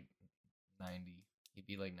 He's like 90. He'd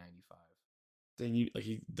be like 95. Dang,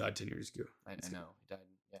 he died 10 years ago. I know. He died.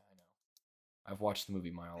 Yeah, I know. I've watched the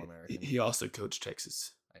movie My All American. He also coached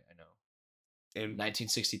Texas. I know. And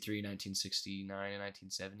 1963, 1969, and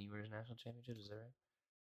 1970 were his national championships. Is that right?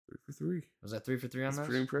 3 for 3. Was that 3 for 3 on That's those?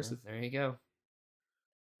 pretty impressive. Yeah, there you go.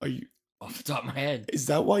 Are you? Off the top of my head. Is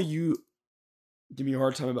that why you give me a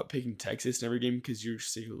hard time about picking Texas in every game? Because you're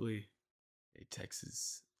secretly a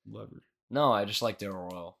Texas lover. No, I just like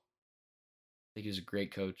Darryl Royal. I think he was a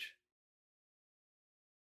great coach.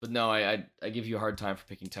 But no, I give you a hard time for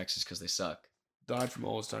picking Texas because they suck. Died from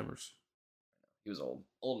Alzheimer's. He was old.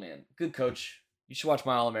 Old man. Good coach. You should watch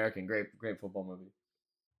My All American. Great football movie.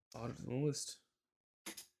 Added to the list.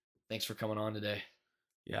 Thanks for coming on today.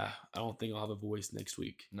 Yeah, I don't think I'll have a voice next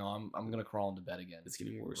week. No, I'm gonna crawl into bed again. It's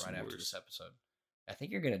getting worse right and after worse. this episode. I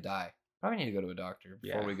think you're gonna die. Probably need to go to a doctor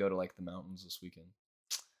before Yeah. we go to like the mountains this weekend.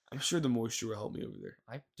 I'm sure the moisture will help me over there.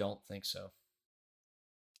 I don't think so.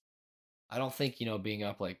 I don't think, being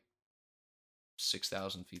up like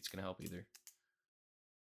 6,000 feet is going to help either.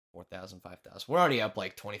 4,000, 5,000. We're already up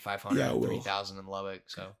like 2,500, Yeah, well. 3,000 in Lubbock.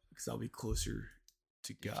 So Because I'll be closer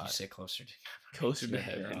to if you God. say closer to Closer to Yeah,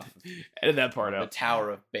 heaven. off of Edit that part the out.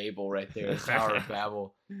 Tower of Babel right there. The Tower of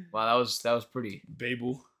Babel. Wow, that was pretty.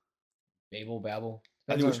 Babel. Babel.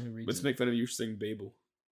 I Depends think on who reads let's it. make fun of you for saying Babel.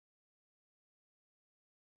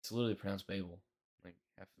 It's literally pronounced Babel. Like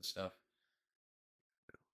half the stuff.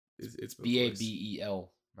 It's both B A ways. B E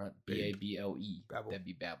L, not B A Babe. B L E. Babel. That'd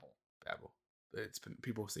be Babel. Babel. But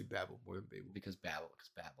people say Babel more than Babel. Because babbling.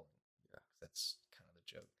 Yeah. That's kind of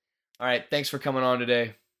the joke. All right, thanks for coming on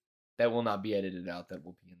today. That will not be edited out. That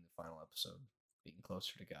will be in the final episode. Being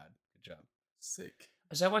closer to God. Good job. Sick.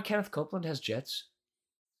 Is that why Kenneth Copeland has jets?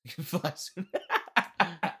 You can fly soon.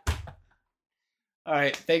 All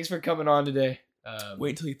right, thanks for coming on today.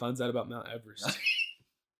 Wait until he finds out about Mount Everest.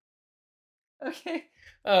 Okay.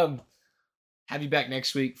 Have you back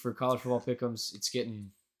next week for college football pick'ems. It's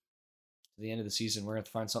getting the end of the season. We're going to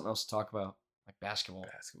have to find something else to talk about, like basketball,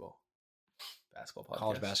 Basketball podcast.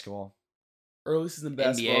 college basketball. Early season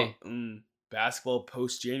basketball. Basketball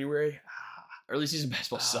post January. Early season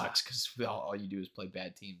basketball sucks because all you do is play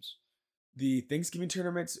bad teams. The Thanksgiving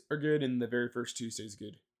tournaments are good, and the very first Tuesday is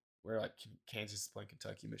good. Where like Kansas is playing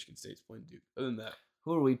Kentucky, Michigan State's playing Duke. Other than that,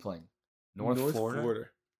 Who are we playing? North Florida.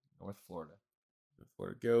 North Florida.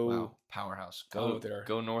 Go. Wow. Powerhouse. Go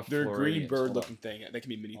North They're Florida. a green bird looking thing. They can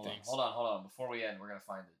be many things. Hold on. Before we end, we're going to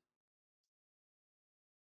find it.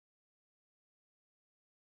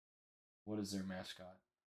 What is their mascot?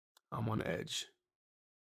 I'm on edge.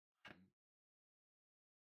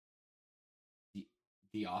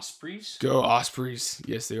 The Ospreys? Go Ospreys.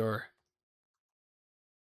 Yes, they are.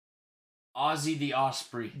 Ozzy the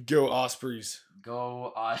Osprey. Go Ospreys.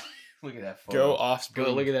 Go Look at that photo. Go Osprey.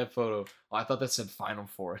 Go look at that photo. Oh, I thought that said Final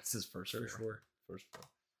Four. It's his first four. First four.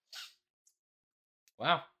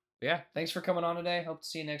 Wow. Yeah. Thanks for coming on today. Hope to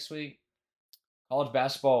see you next week. College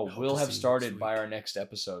basketball will have started by our next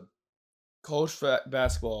episode. College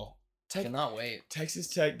basketball. Cannot wait. Texas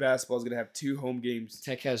Tech basketball is going to have 2 home games.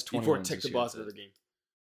 Tech has 20 before Tech the boss of the game.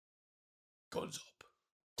 Guns up.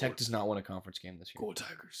 Tech does not win a conference game this year. Go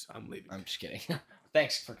Tigers. I'm leaving. I'm just kidding.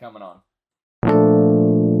 Thanks for coming on.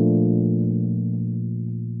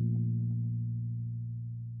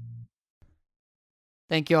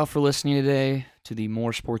 Thank you all for listening today to the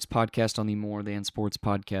More Sports Podcast on the More Than Sports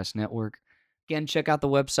Podcast Network. Again, check out the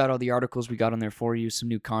website, all the articles we got on there for you, some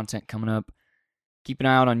new content coming up. Keep an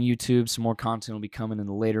eye out on YouTube. Some more content will be coming in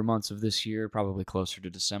the later months of this year, probably closer to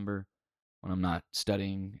December when I'm not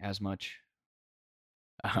studying as much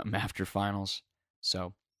after finals.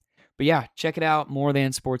 But yeah, check it out,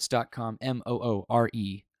 morethansports.com,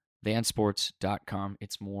 MOORE, thansports.com.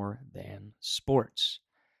 It's more than sports.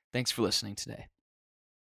 Thanks for listening today.